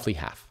 roughly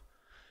half.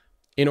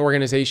 In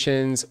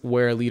organizations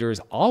where leaders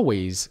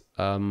always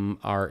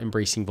are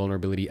embracing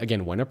vulnerability,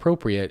 again, when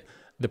appropriate,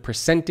 the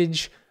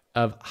percentage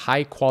of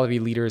high quality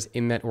leaders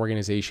in that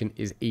organization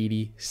is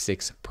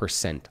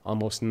 86%,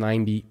 almost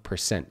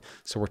 90%.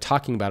 So we're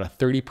talking about a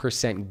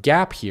 30%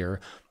 gap here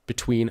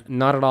between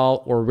not at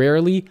all or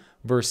rarely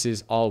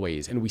versus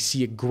always. And we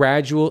see a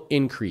gradual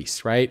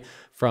increase, right?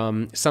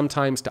 From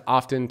sometimes to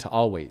often to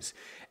always.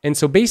 And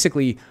so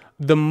basically,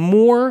 the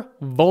more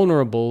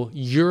vulnerable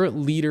your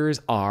leaders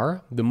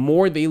are, the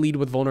more they lead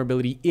with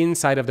vulnerability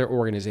inside of their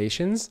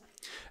organizations,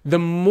 the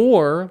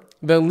more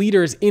the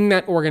leaders in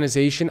that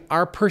organization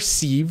are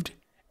perceived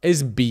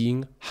as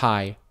being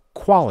high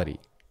quality.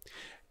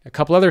 A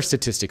couple other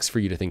statistics for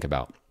you to think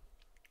about.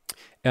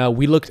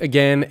 We looked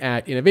again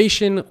at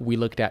innovation, we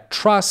looked at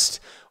trust,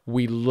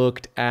 we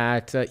looked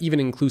at even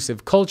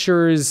inclusive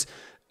cultures,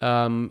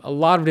 a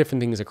lot of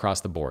different things across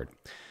the board.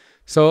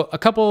 So a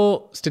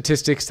couple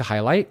statistics to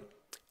highlight.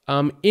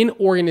 In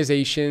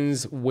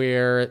organizations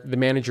where the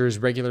managers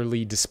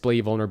regularly display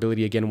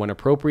vulnerability, again, when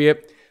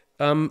appropriate,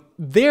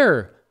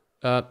 their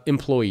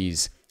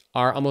employees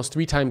are almost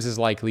 3 times as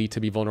likely to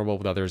be vulnerable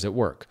with others at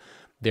work.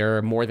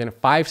 They're more than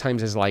 5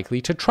 times as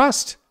likely to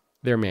trust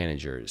their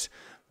managers.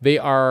 They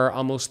are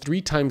almost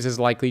 3 times as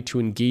likely to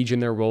engage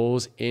in their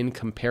roles in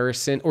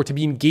comparison, or to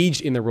be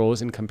engaged in their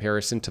roles in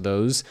comparison to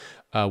those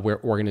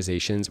where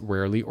organizations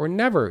rarely or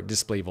never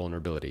display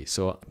vulnerability.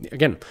 So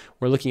again,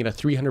 we're looking at a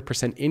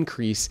 300%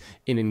 increase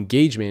in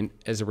engagement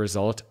as a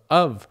result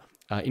of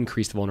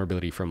increased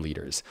vulnerability from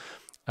leaders.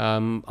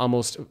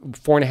 Almost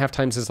 4.5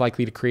 times as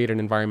likely to create an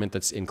environment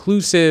that's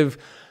inclusive,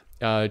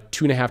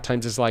 2.5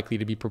 times as likely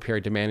to be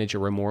prepared to manage a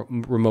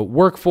remote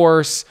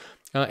workforce.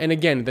 And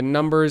again, the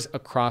numbers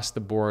across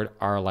the board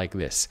are like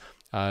this.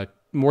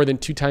 More than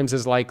 2 times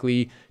as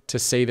likely to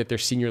say that their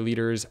senior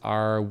leaders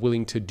are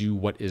willing to do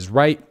what is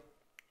right.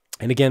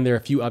 And again, there are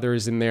a few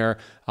others in there,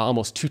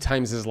 almost 2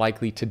 times as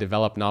likely to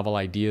develop novel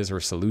ideas or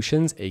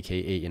solutions,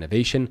 aka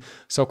innovation.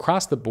 So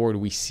across the board,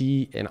 we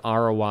see an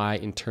ROI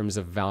in terms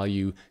of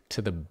value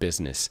to the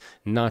business,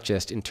 not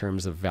just in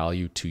terms of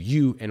value to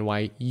you and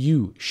why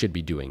you should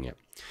be doing it.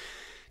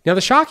 Now,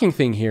 the shocking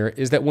thing here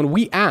is that when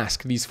we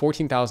ask these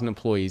 14,000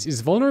 employees,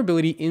 is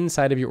vulnerability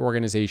inside of your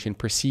organization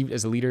perceived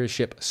as a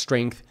leadership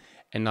strength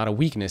and not a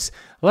weakness?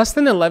 Less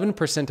than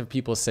 11% of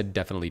people said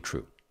definitely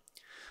true.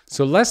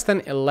 So less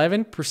than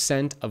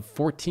 11% of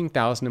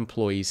 14,000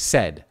 employees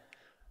said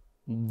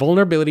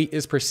vulnerability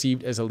is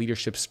perceived as a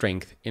leadership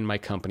strength in my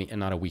company and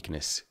not a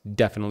weakness.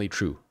 Definitely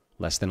true.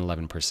 Less than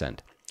 11%.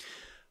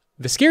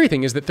 The scary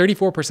thing is that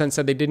 34%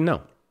 said they didn't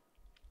know.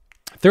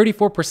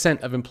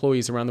 34% of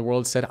employees around the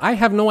world said, I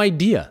have no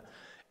idea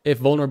if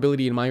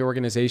vulnerability in my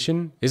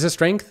organization is a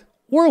strength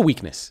or a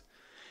weakness.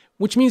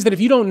 Which means that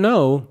if you don't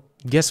know,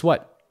 guess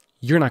what?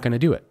 You're not going to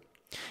do it.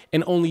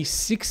 And only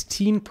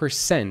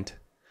 16%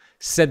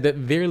 said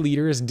that their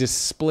leaders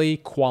display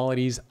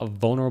qualities of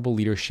vulnerable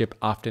leadership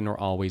often or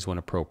always when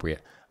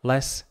appropriate.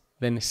 Less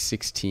than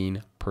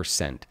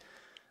 16%.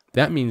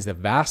 That means the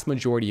vast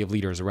majority of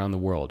leaders around the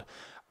world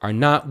are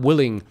not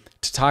willing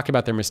to talk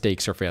about their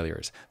mistakes or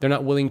failures. They're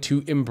not willing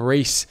to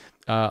embrace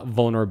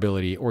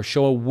vulnerability or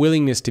show a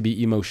willingness to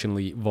be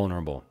emotionally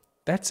vulnerable.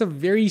 That's a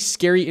very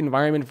scary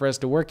environment for us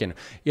to work in.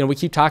 We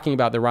keep talking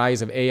about the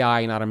rise of AI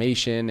and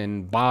automation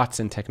and bots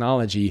and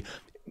technology.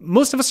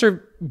 Most of us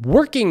are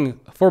working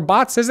for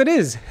bots as it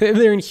is.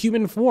 They're in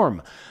human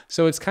form.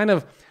 So it's kind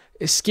of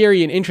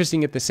scary and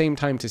interesting at the same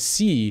time to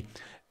see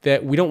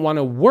that we don't want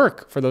to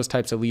work for those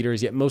types of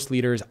leaders, yet most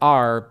leaders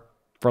are,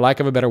 for lack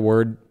of a better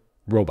word,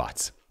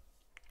 robots.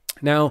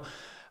 Now,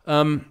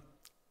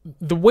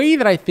 the way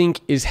that I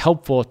think is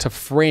helpful to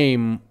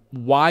frame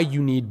why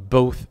you need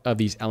both of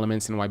these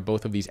elements and why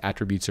both of these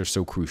attributes are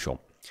so crucial.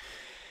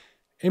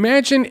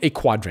 Imagine a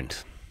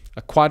quadrant.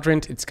 A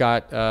quadrant, it's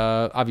got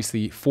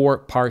obviously 4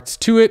 parts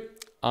to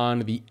it. On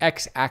the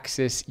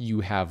x-axis,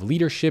 you have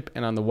leadership,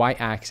 and on the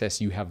y-axis,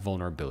 you have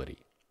vulnerability.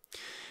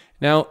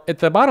 Now, at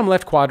the bottom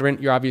left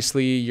quadrant,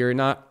 you're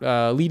not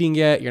leading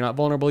yet, you're not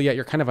vulnerable yet,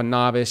 you're kind of a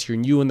novice, you're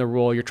new in the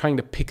role, you're trying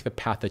to pick the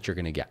path that you're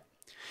going to get.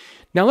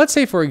 Now, let's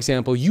say, for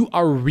example, you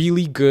are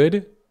really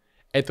good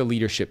at the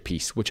leadership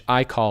piece, which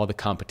I call the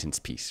competence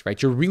piece,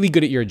 right? You're really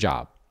good at your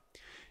job.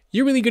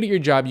 You're really good at your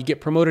job, you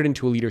get promoted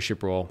into a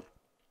leadership role.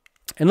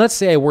 And let's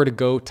say I were to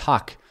go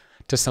talk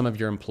to some of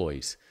your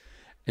employees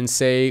and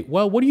say,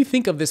 well, what do you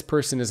think of this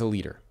person as a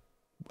leader?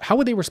 How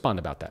would they respond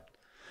about that?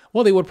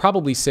 Well, they would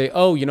probably say,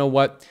 oh, you know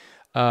what?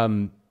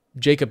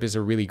 Jacob is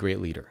a really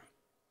great leader.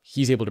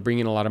 He's able to bring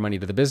in a lot of money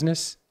to the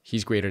business.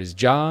 He's great at his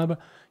job.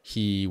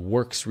 He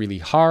works really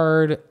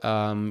hard.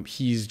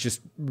 He's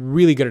just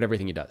really good at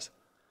everything he does.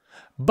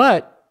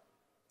 But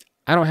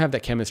I don't have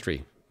that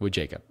chemistry with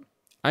Jacob.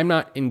 I'm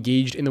not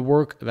engaged in the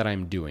work that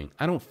I'm doing.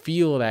 I don't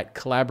feel that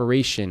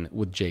collaboration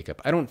with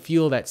Jacob. I don't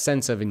feel that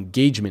sense of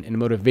engagement and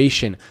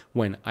motivation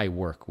when I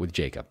work with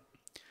Jacob.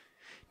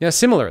 Now,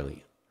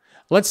 similarly,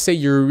 let's say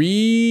you're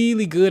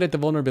really good at the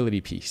vulnerability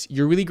piece.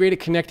 You're really great at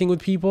connecting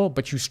with people,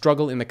 but you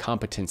struggle in the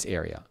competence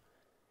area.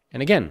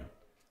 And again,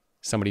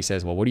 somebody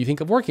says, well, what do you think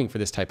of working for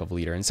this type of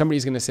leader? And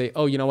somebody's going to say,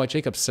 oh, you know what?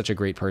 Jacob's such a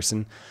great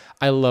person.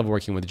 I love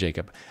working with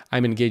Jacob.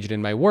 I'm engaged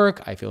in my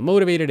work. I feel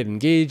motivated and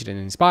engaged and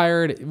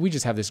inspired. We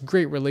just have this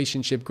great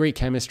relationship, great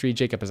chemistry.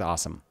 Jacob is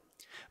awesome.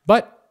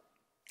 But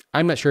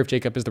I'm not sure if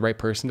Jacob is the right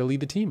person to lead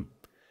the team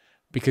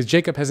because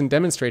Jacob hasn't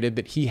demonstrated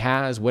that he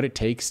has what it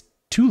takes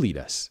to lead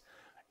us.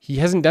 He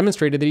hasn't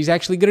demonstrated that he's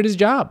actually good at his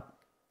job.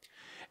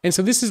 And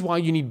so this is why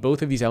you need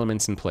both of these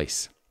elements in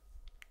place.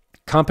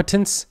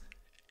 Competence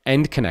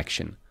and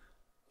connection.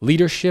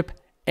 Leadership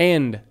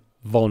and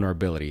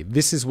vulnerability.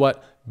 This is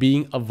what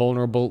being a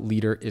vulnerable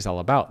leader is all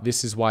about.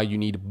 This is why you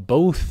need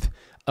both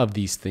of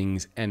these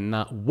things and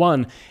not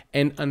one.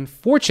 And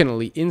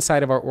unfortunately,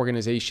 inside of our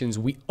organizations,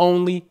 we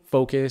only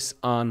focus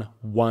on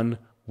one,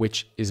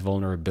 which is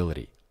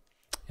vulnerability.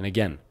 And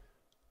again,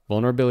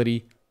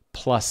 vulnerability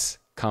plus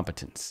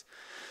competence.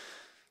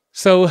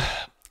 So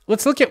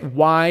let's look at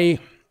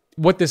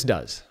what this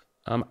does.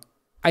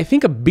 I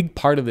think a big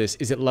part of this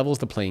is it levels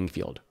the playing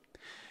field.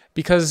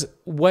 Because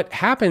what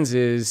happens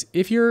is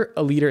if you're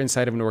a leader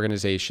inside of an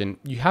organization,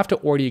 you have to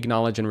already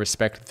acknowledge and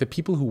respect that the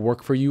people who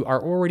work for you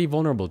are already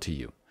vulnerable to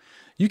you.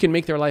 You can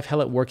make their life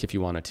hell at work if you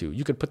wanted to.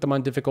 You could put them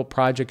on difficult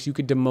projects. You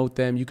could demote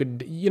them. You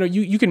could,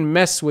 you can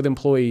mess with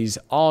employees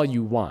all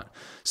you want.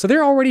 So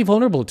they're already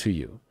vulnerable to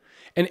you.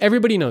 And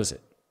everybody knows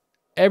it.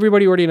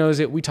 Everybody already knows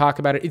it. We talk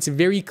about it. It's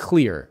very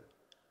clear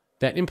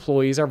that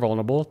employees are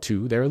vulnerable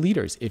to their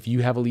leaders. If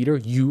you have a leader,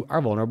 you are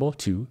vulnerable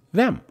to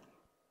them.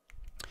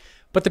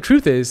 But the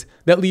truth is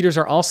that leaders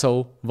are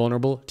also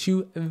vulnerable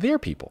to their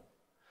people.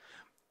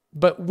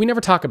 But we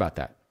never talk about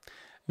that.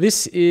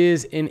 This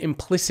is an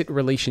implicit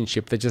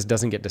relationship that just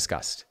doesn't get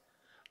discussed.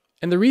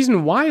 And the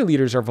reason why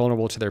leaders are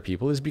vulnerable to their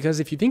people is because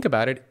if you think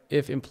about it,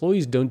 if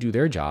employees don't do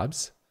their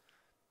jobs,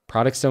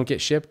 products don't get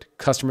shipped,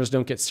 customers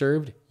don't get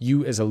served,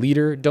 you as a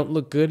leader don't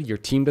look good, your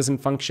team doesn't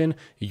function,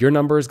 your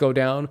numbers go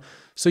down.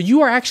 So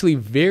you are actually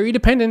very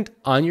dependent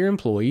on your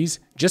employees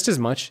just as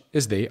much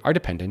as they are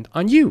dependent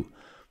on you.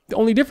 The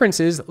only difference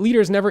is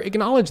leaders never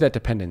acknowledge that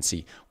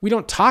dependency. We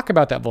don't talk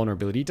about that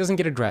vulnerability. It doesn't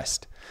get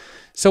addressed.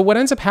 So what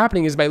ends up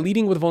happening is by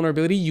leading with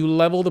vulnerability, you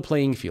level the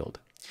playing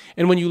field.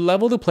 And when you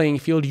level the playing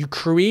field, you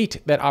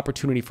create that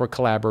opportunity for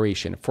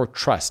collaboration, for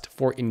trust,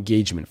 for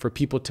engagement, for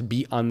people to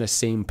be on the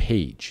same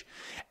page.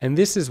 And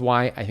this is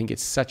why I think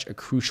it's such a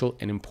crucial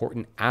and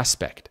important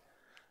aspect.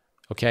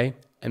 Okay?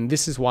 And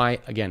this is why,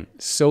 again,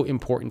 so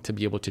important to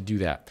be able to do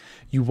that.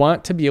 You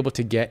want to be able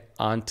to get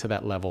onto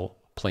that level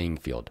playing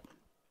field.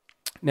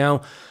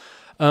 Now,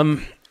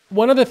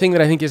 one other thing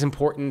that I think is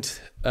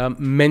important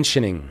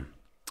mentioning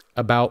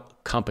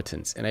about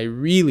competence, and I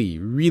really,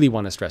 really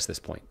want to stress this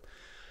point.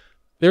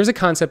 There's a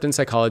concept in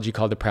psychology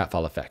called the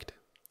pratfall effect.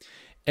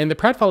 And the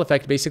pratfall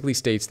effect basically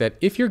states that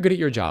if you're good at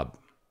your job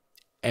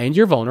and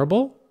you're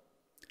vulnerable,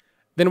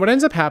 then what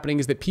ends up happening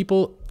is that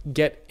people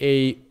get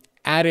a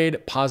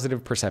added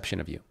positive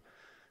perception of you.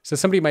 So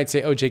somebody might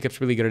say, oh,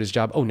 Jacob's really good at his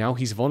job. Oh, now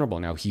he's vulnerable.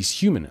 Now he's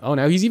human. Oh,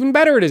 now he's even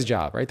better at his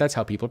job, right? That's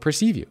how people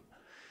perceive you.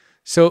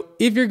 So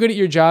if you're good at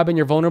your job and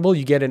you're vulnerable,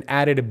 you get an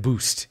added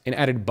boost, an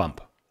added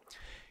bump.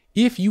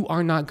 If you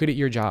are not good at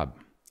your job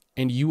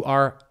and you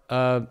are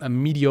a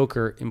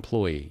mediocre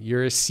employee,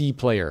 you're a C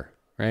player,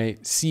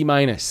 right? C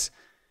minus,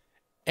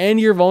 and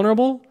you're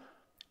vulnerable,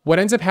 what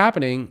ends up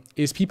happening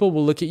is people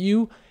will look at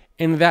you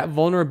and that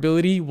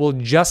vulnerability will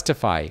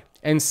justify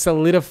and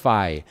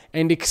solidify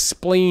and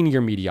explain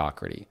your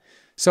mediocrity.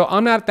 So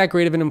I'm not that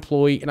great of an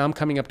employee and I'm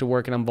coming up to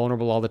work and I'm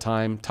vulnerable all the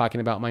time,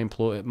 talking about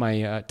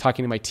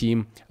talking to my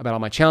team about all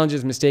my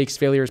challenges, mistakes,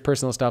 failures,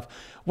 personal stuff.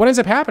 What ends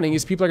up happening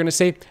is people are going to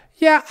say,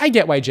 yeah, I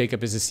get why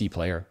Jacob is a C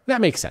player.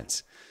 That makes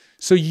sense.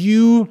 So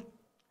you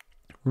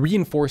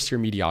reinforce your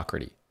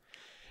mediocrity.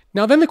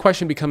 Now then the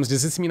question becomes,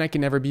 does this mean I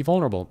can never be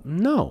vulnerable?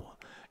 No.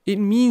 It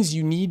means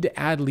you need to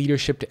add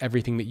leadership to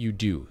everything that you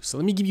do. So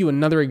let me give you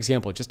another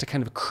example just to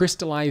kind of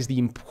crystallize the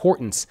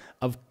importance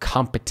of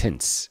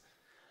competence.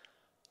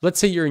 Let's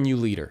say you're a new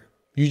leader.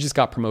 You just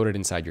got promoted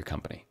inside your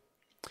company.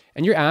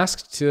 And you're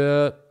asked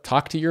to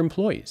talk to your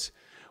employees.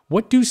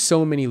 What do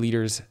so many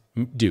leaders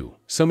do?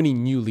 So many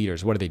new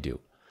leaders, what do?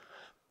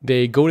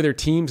 They go to their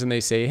teams and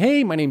they say,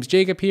 hey, my name's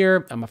Jacob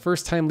here. I'm a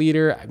first-time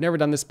leader. I've never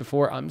done this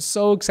before. I'm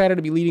so excited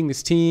to be leading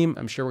this team.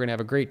 I'm sure we're going to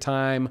have a great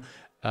time.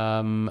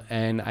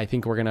 And I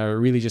think we're going to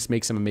really just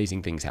make some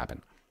amazing things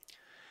happen.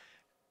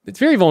 It's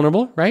very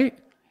vulnerable, right?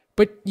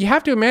 But you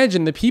have to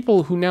imagine the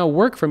people who now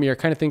work for me are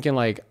kind of thinking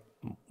like,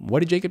 what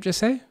did Jacob just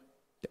say?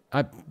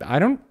 I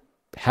don't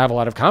have a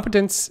lot of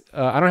competence.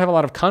 I don't have a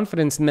lot of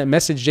confidence in that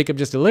message Jacob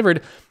just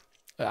delivered.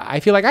 I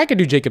feel like I could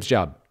do Jacob's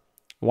job.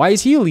 Why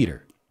is he a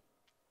leader?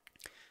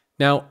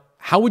 Now,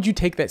 how would you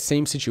take that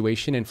same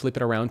situation and flip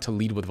it around to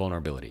lead with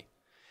vulnerability?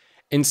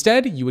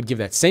 Instead, you would give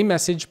that same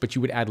message, but you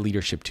would add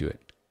leadership to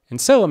it.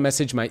 And so a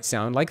message might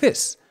sound like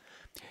this.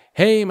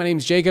 Hey, my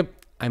name's Jacob.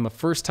 I'm a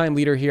first-time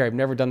leader here. I've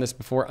never done this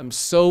before. I'm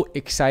so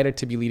excited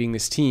to be leading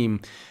this team.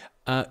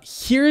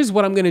 Here's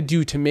what I'm going to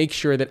do to make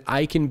sure that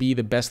I can be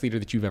the best leader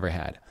that you've ever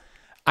had.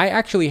 I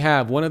actually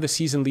have one of the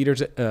seasoned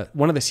leaders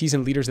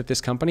at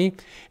this company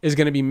is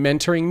going to be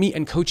mentoring me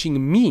and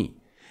coaching me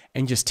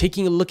and just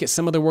taking a look at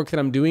some of the work that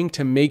I'm doing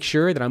to make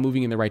sure that I'm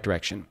moving in the right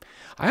direction.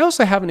 I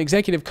also have an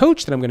executive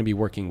coach that I'm going to be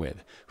working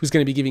with who's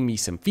going to be giving me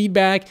some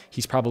feedback.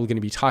 He's probably going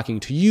to be talking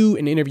to you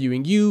and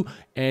interviewing you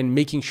and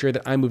making sure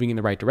that I'm moving in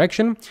the right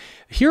direction.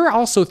 Here are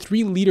also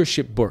 3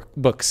 leadership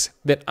books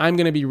that I'm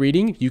going to be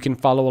reading. You can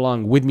follow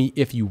along with me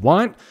if you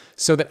want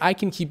so that I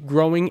can keep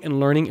growing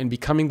and learning and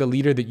becoming the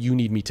leader that you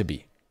need me to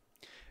be.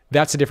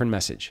 That's a different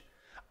message.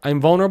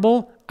 I'm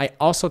vulnerable. I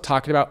also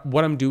talked about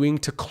what I'm doing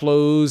to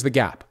close the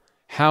gap,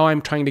 how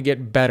I'm trying to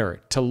get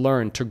better, to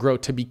learn, to grow,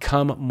 to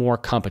become more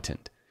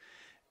competent.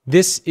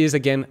 This is,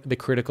 again, the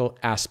critical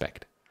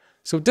aspect.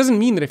 So it doesn't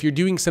mean that if you're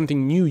doing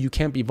something new, you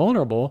can't be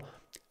vulnerable.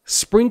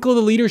 Sprinkle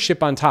the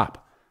leadership on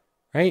top,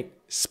 right?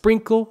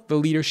 Sprinkle the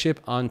leadership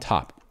on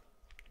top.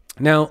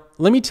 Now,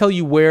 let me tell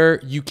you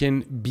where you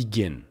can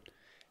begin.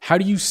 How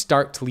do you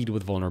start to lead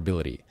with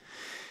vulnerability?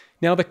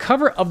 Now, the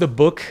cover of the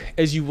book,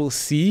 as you will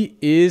see,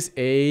 is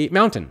a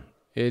mountain.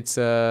 It's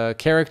a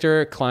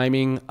character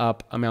climbing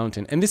up a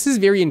mountain. And this is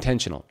very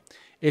intentional.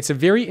 It's a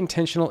very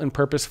intentional and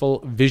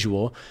purposeful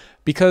visual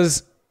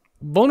because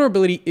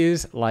vulnerability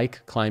is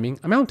like climbing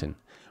a mountain,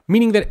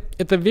 meaning that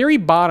at the very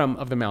bottom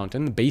of the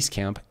mountain, the base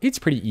camp, it's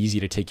pretty easy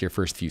to take your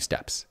first few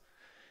steps.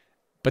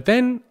 But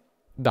then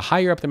the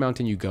higher up the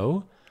mountain you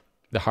go,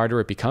 the harder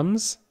it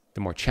becomes,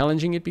 the more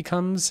challenging it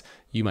becomes.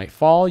 You might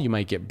fall, you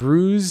might get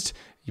bruised,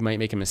 you might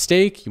make a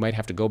mistake, you might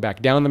have to go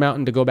back down the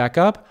mountain to go back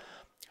up.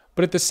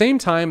 But at the same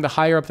time, the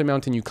higher up the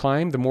mountain you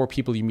climb, the more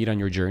people you meet on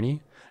your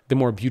journey, the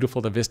more beautiful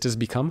the vistas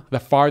become, the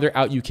farther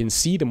out you can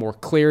see, the more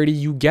clarity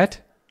you get.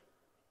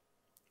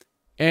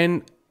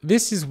 And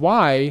this is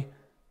why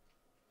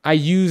I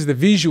use the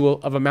visual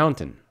of a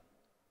mountain,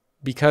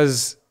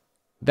 because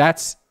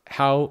that's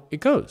how it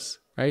goes,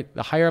 right?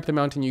 The higher up the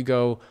mountain you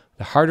go,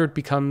 the harder it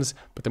becomes,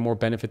 but the more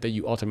benefit that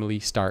you ultimately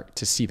start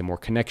to see, the more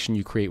connection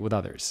you create with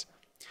others.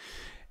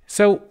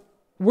 So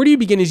where do you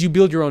begin is you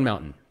build your own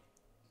mountain.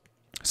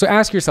 So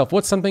ask yourself,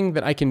 what's something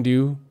that I can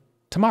do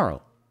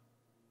tomorrow?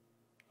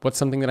 What's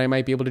something that I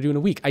might be able to do in a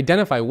week?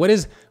 Identify what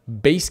is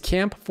base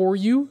camp for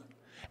you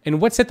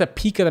and what's at the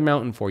peak of the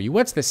mountain for you.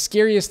 What's the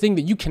scariest thing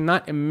that you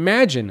cannot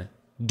imagine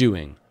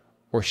doing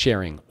or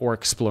sharing or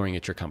exploring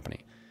at your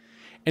company?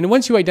 And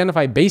once you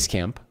identify base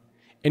camp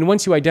and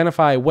once you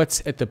identify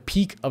what's at the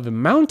peak of the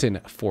mountain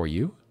for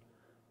you,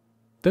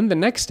 then the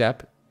next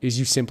step is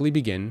you simply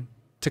begin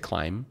to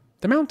climb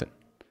the mountain.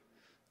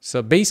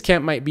 So base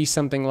camp might be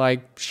something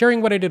like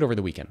sharing what I did over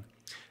the weekend.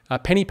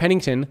 Penny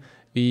Pennington,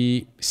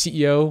 the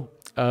CEO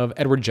of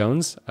Edward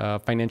Jones, a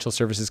financial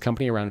services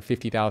company, around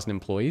 50,000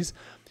 employees,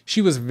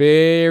 she was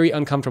very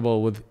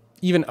uncomfortable with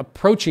even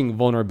approaching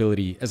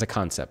vulnerability as a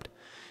concept.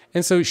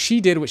 And so she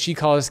did what she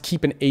calls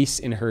keep an ace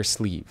in her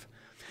sleeve.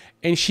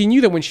 And she knew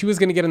that when she was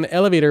going to get in the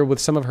elevator with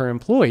some of her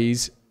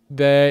employees,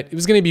 that it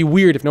was going to be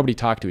weird if nobody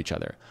talked to each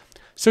other.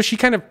 So she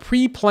kind of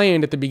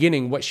pre-planned at the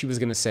beginning what she was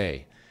going to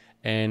say,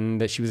 and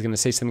that she was going to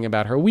say something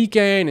about her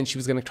weekend, and she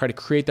was going to try to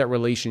create that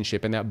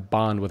relationship and that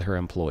bond with her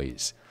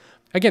employees.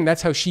 Again,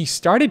 that's how she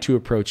started to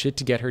approach it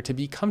to get her to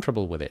be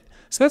comfortable with it.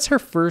 So that's her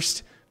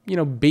first,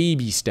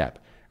 baby step.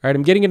 All right,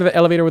 I'm getting into the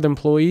elevator with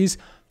employees.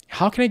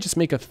 How can I just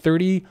make a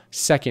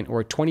 30-second or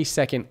a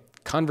 20-second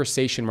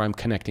conversation where I'm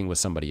connecting with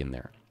somebody in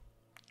there?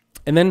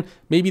 And then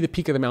maybe the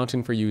peak of the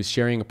mountain for you is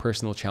sharing a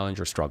personal challenge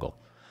or struggle.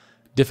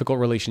 Difficult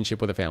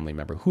relationship with a family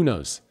member. Who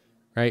knows,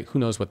 right? Who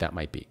knows what that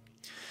might be?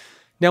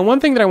 Now, one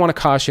thing that I want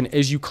to caution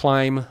as you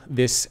climb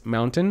this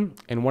mountain,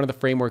 and one of the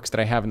frameworks that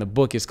I have in the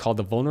book is called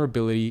the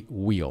vulnerability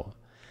wheel.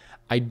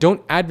 I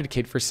don't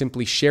advocate for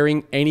simply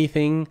sharing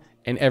anything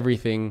and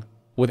everything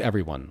with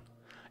everyone.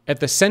 At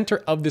the center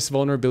of this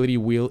vulnerability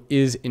wheel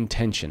is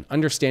intention,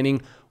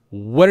 understanding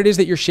what it is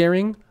that you're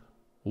sharing,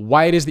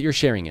 why it is that you're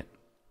sharing it,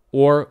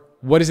 or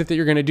what is it that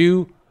you're going to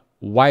do,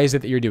 why is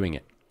it that you're doing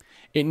it.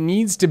 It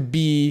needs to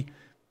be,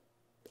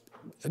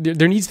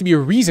 there needs to be a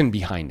reason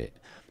behind it.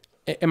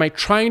 Am I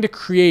trying to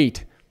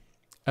create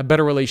a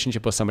better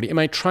relationship with somebody? Am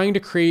I trying to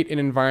create an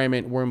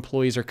environment where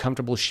employees are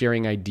comfortable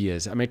sharing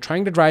ideas? Am I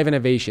trying to drive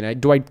innovation?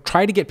 Do I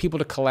try to get people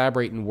to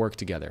collaborate and work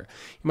together?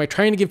 Am I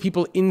trying to give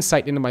people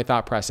insight into my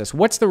thought process?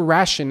 What's the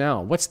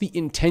rationale? What's the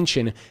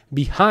intention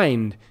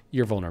behind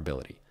your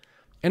vulnerability?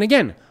 And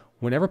again,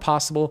 whenever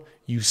possible,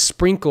 you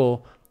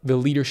sprinkle the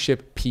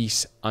leadership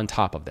piece on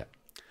top of that.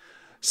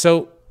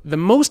 So the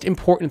most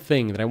important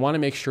thing that I want to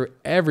make sure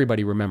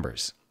everybody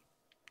remembers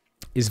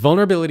is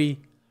vulnerability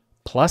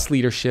plus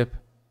leadership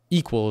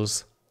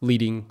equals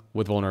leading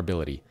with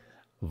vulnerability.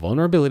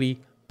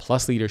 Vulnerability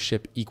plus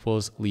leadership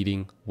equals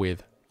leading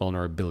with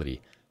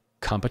vulnerability.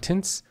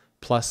 Competence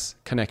plus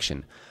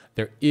connection.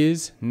 There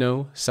is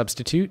no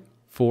substitute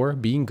for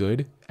being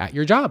good at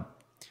your job.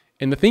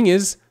 And the thing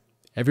is,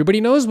 everybody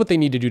knows what they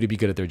need to do to be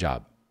good at their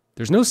job.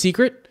 There's no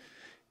secret.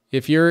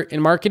 If you're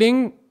in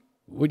marketing,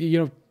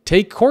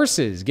 take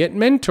courses, get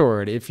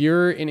mentored. If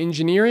you're in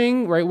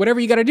engineering, right, whatever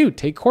you got to do,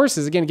 take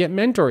courses, again, get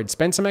mentored,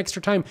 spend some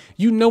extra time.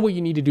 You know what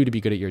you need to do to be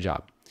good at your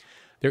job.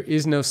 There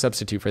is no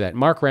substitute for that.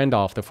 Mark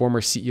Randolph, the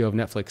former CEO of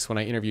Netflix, when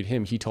I interviewed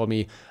him, he told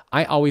me,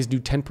 I always do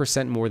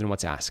 10% more than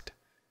what's asked.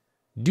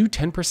 Do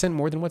 10%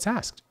 more than what's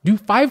asked. Do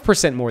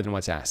 5% more than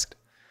what's asked.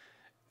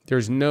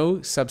 There's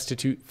no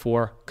substitute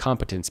for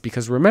competence,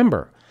 because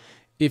remember,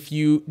 if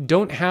you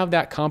don't have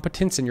that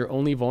competence and you're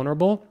only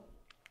vulnerable,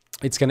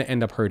 it's going to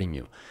end up hurting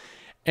you.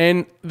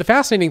 And the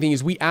fascinating thing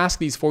is we ask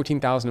these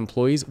 14,000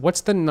 employees,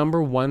 what's the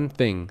number one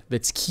thing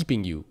that's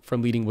keeping you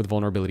from leading with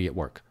vulnerability at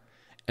work?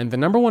 And the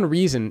number one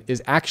reason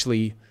is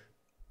actually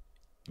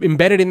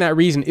embedded in that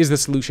reason is the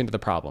solution to the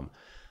problem.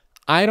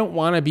 I don't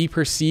want to be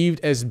perceived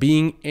as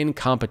being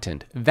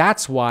incompetent.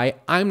 That's why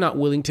I'm not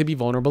willing to be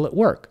vulnerable at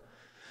work.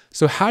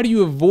 So how do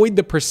you avoid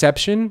the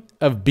perception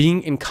of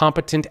being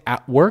incompetent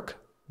at work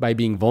by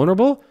being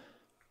vulnerable?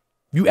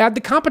 You add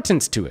the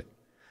competence to it.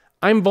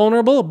 I'm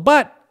vulnerable,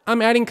 but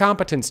I'm adding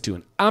competence to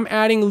it. I'm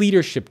adding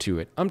leadership to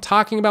it. I'm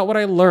talking about what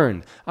I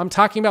learned. I'm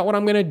talking about what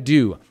I'm going to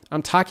do.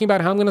 I'm talking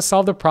about how I'm going to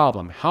solve the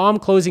problem, how I'm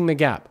closing the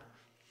gap.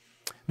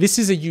 This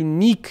is a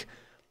unique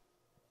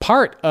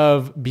part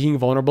of being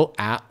vulnerable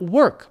at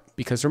work,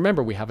 because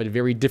remember, we have a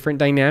very different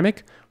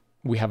dynamic.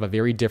 We have a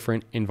very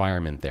different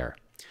environment there.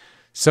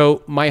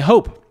 So my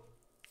hope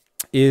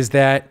is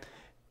that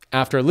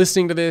after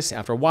listening to this,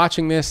 after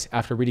watching this,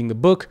 after reading the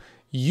book,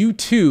 you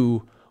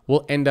too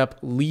will end up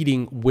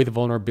leading with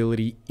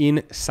vulnerability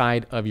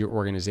inside of your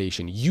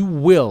organization. You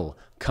will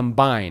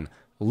combine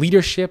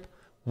leadership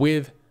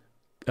with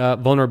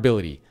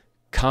vulnerability,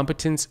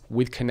 competence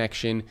with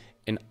connection,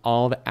 in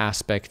all the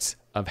aspects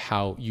of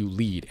how you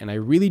lead. And I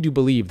really do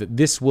believe that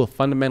this will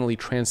fundamentally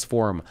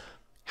transform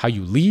how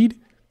you lead,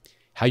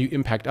 how you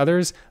impact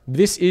others.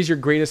 This is your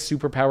greatest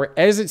superpower.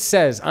 As it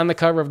says on the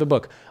cover of the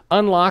book,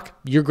 unlock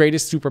your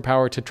greatest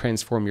superpower to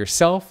transform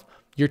yourself,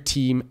 your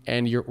team,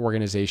 and your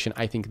organization.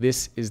 I think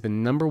this is the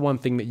number one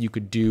thing that you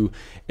could do,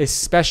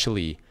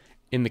 especially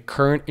in the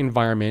current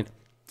environment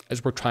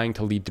as we're trying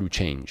to lead through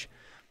change.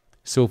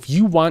 So if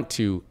you want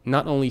to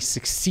not only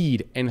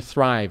succeed and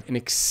thrive and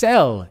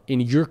excel in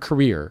your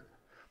career,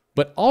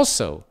 but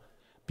also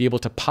be able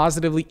to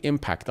positively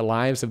impact the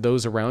lives of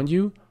those around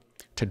you,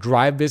 to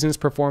drive business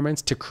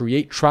performance, to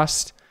create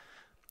trust,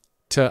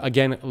 to,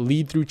 again,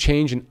 lead through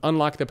change and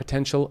unlock the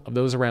potential of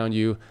those around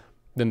you,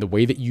 then the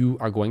way that you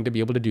are going to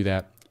be able to do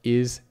that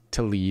is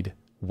to lead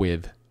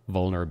with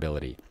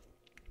vulnerability.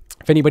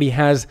 If anybody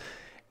has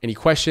any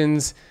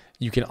questions,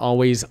 you can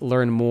always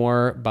learn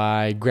more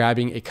by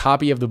grabbing a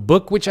copy of the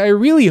book, which I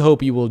really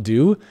hope you will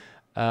do.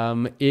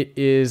 It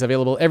is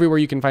available everywhere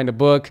you can find a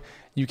book.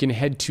 You can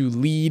head to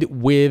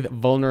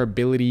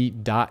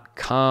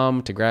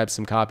leadwithvulnerability.com to grab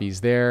some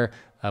copies there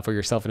for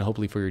yourself and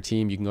hopefully for your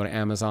team. You can go to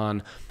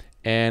Amazon.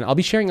 And I'll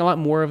be sharing a lot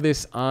more of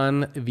this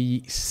on the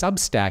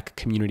Substack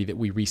community that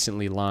we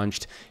recently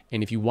launched.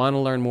 And if you want to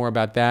learn more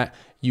about that,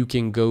 you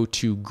can go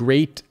to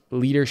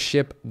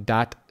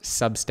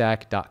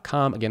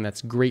greatleadership.substack.com. Again,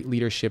 that's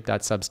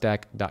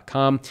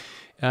greatleadership.substack.com.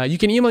 You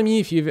can email me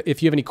if you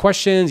have any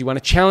questions, you want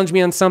to challenge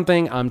me on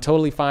something. I'm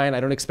totally fine. I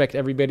don't expect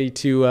everybody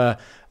to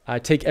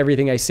take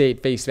everything I say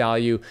at face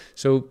value.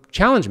 So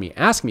challenge me,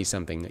 ask me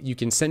something. You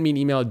can send me an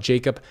email,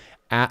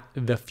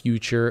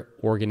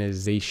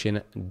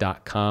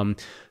 jacob@thefutureorganization.com.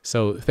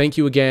 So thank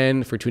you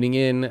again for tuning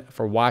in,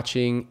 for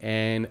watching,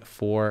 and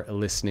for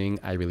listening.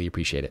 I really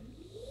appreciate it.